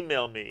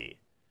email me,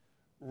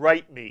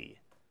 write me,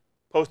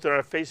 post on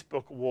our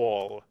Facebook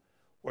wall,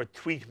 or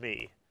tweet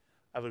me.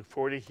 I look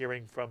forward to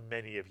hearing from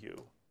many of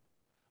you.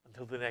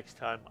 Until the next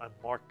time, I'm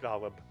Mark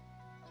Golub.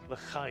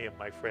 L'chaim,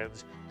 my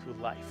friends, to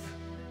life.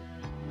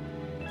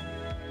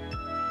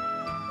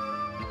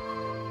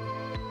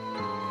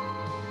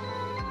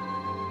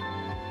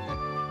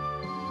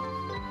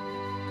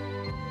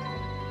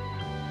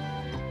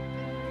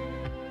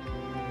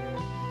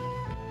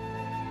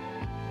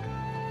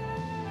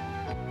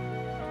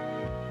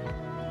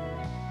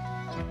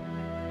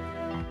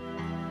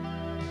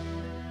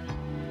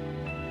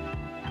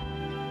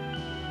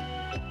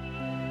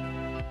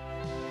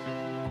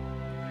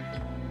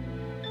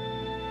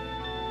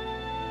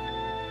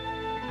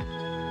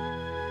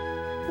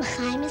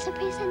 L'chaim is a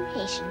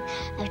presentation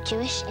of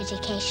Jewish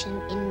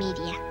education in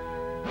media.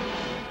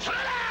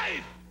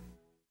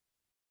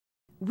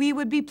 We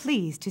would be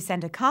pleased to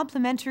send a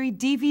complimentary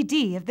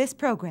DVD of this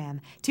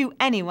program to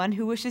anyone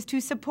who wishes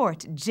to support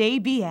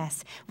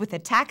JBS with a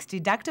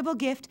tax-deductible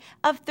gift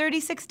of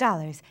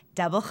 $36,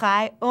 double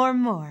chai or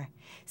more.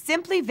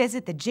 Simply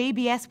visit the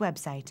JBS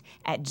website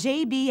at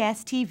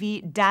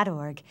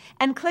jbstv.org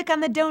and click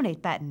on the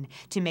Donate button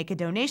to make a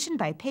donation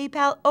by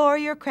PayPal or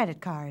your credit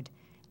card.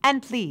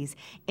 And please,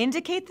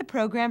 indicate the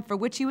program for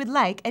which you would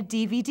like a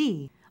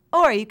DVD.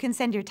 Or you can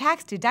send your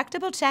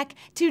tax-deductible check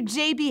to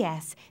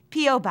JBS,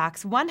 P.O.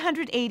 Box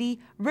 180,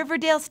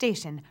 Riverdale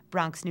Station,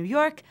 Bronx, New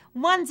York,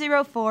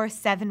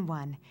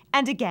 10471.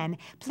 And again,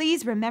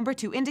 please remember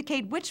to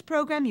indicate which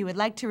program you would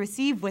like to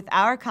receive with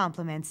our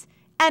compliments.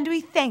 And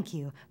we thank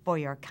you for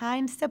your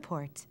kind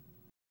support.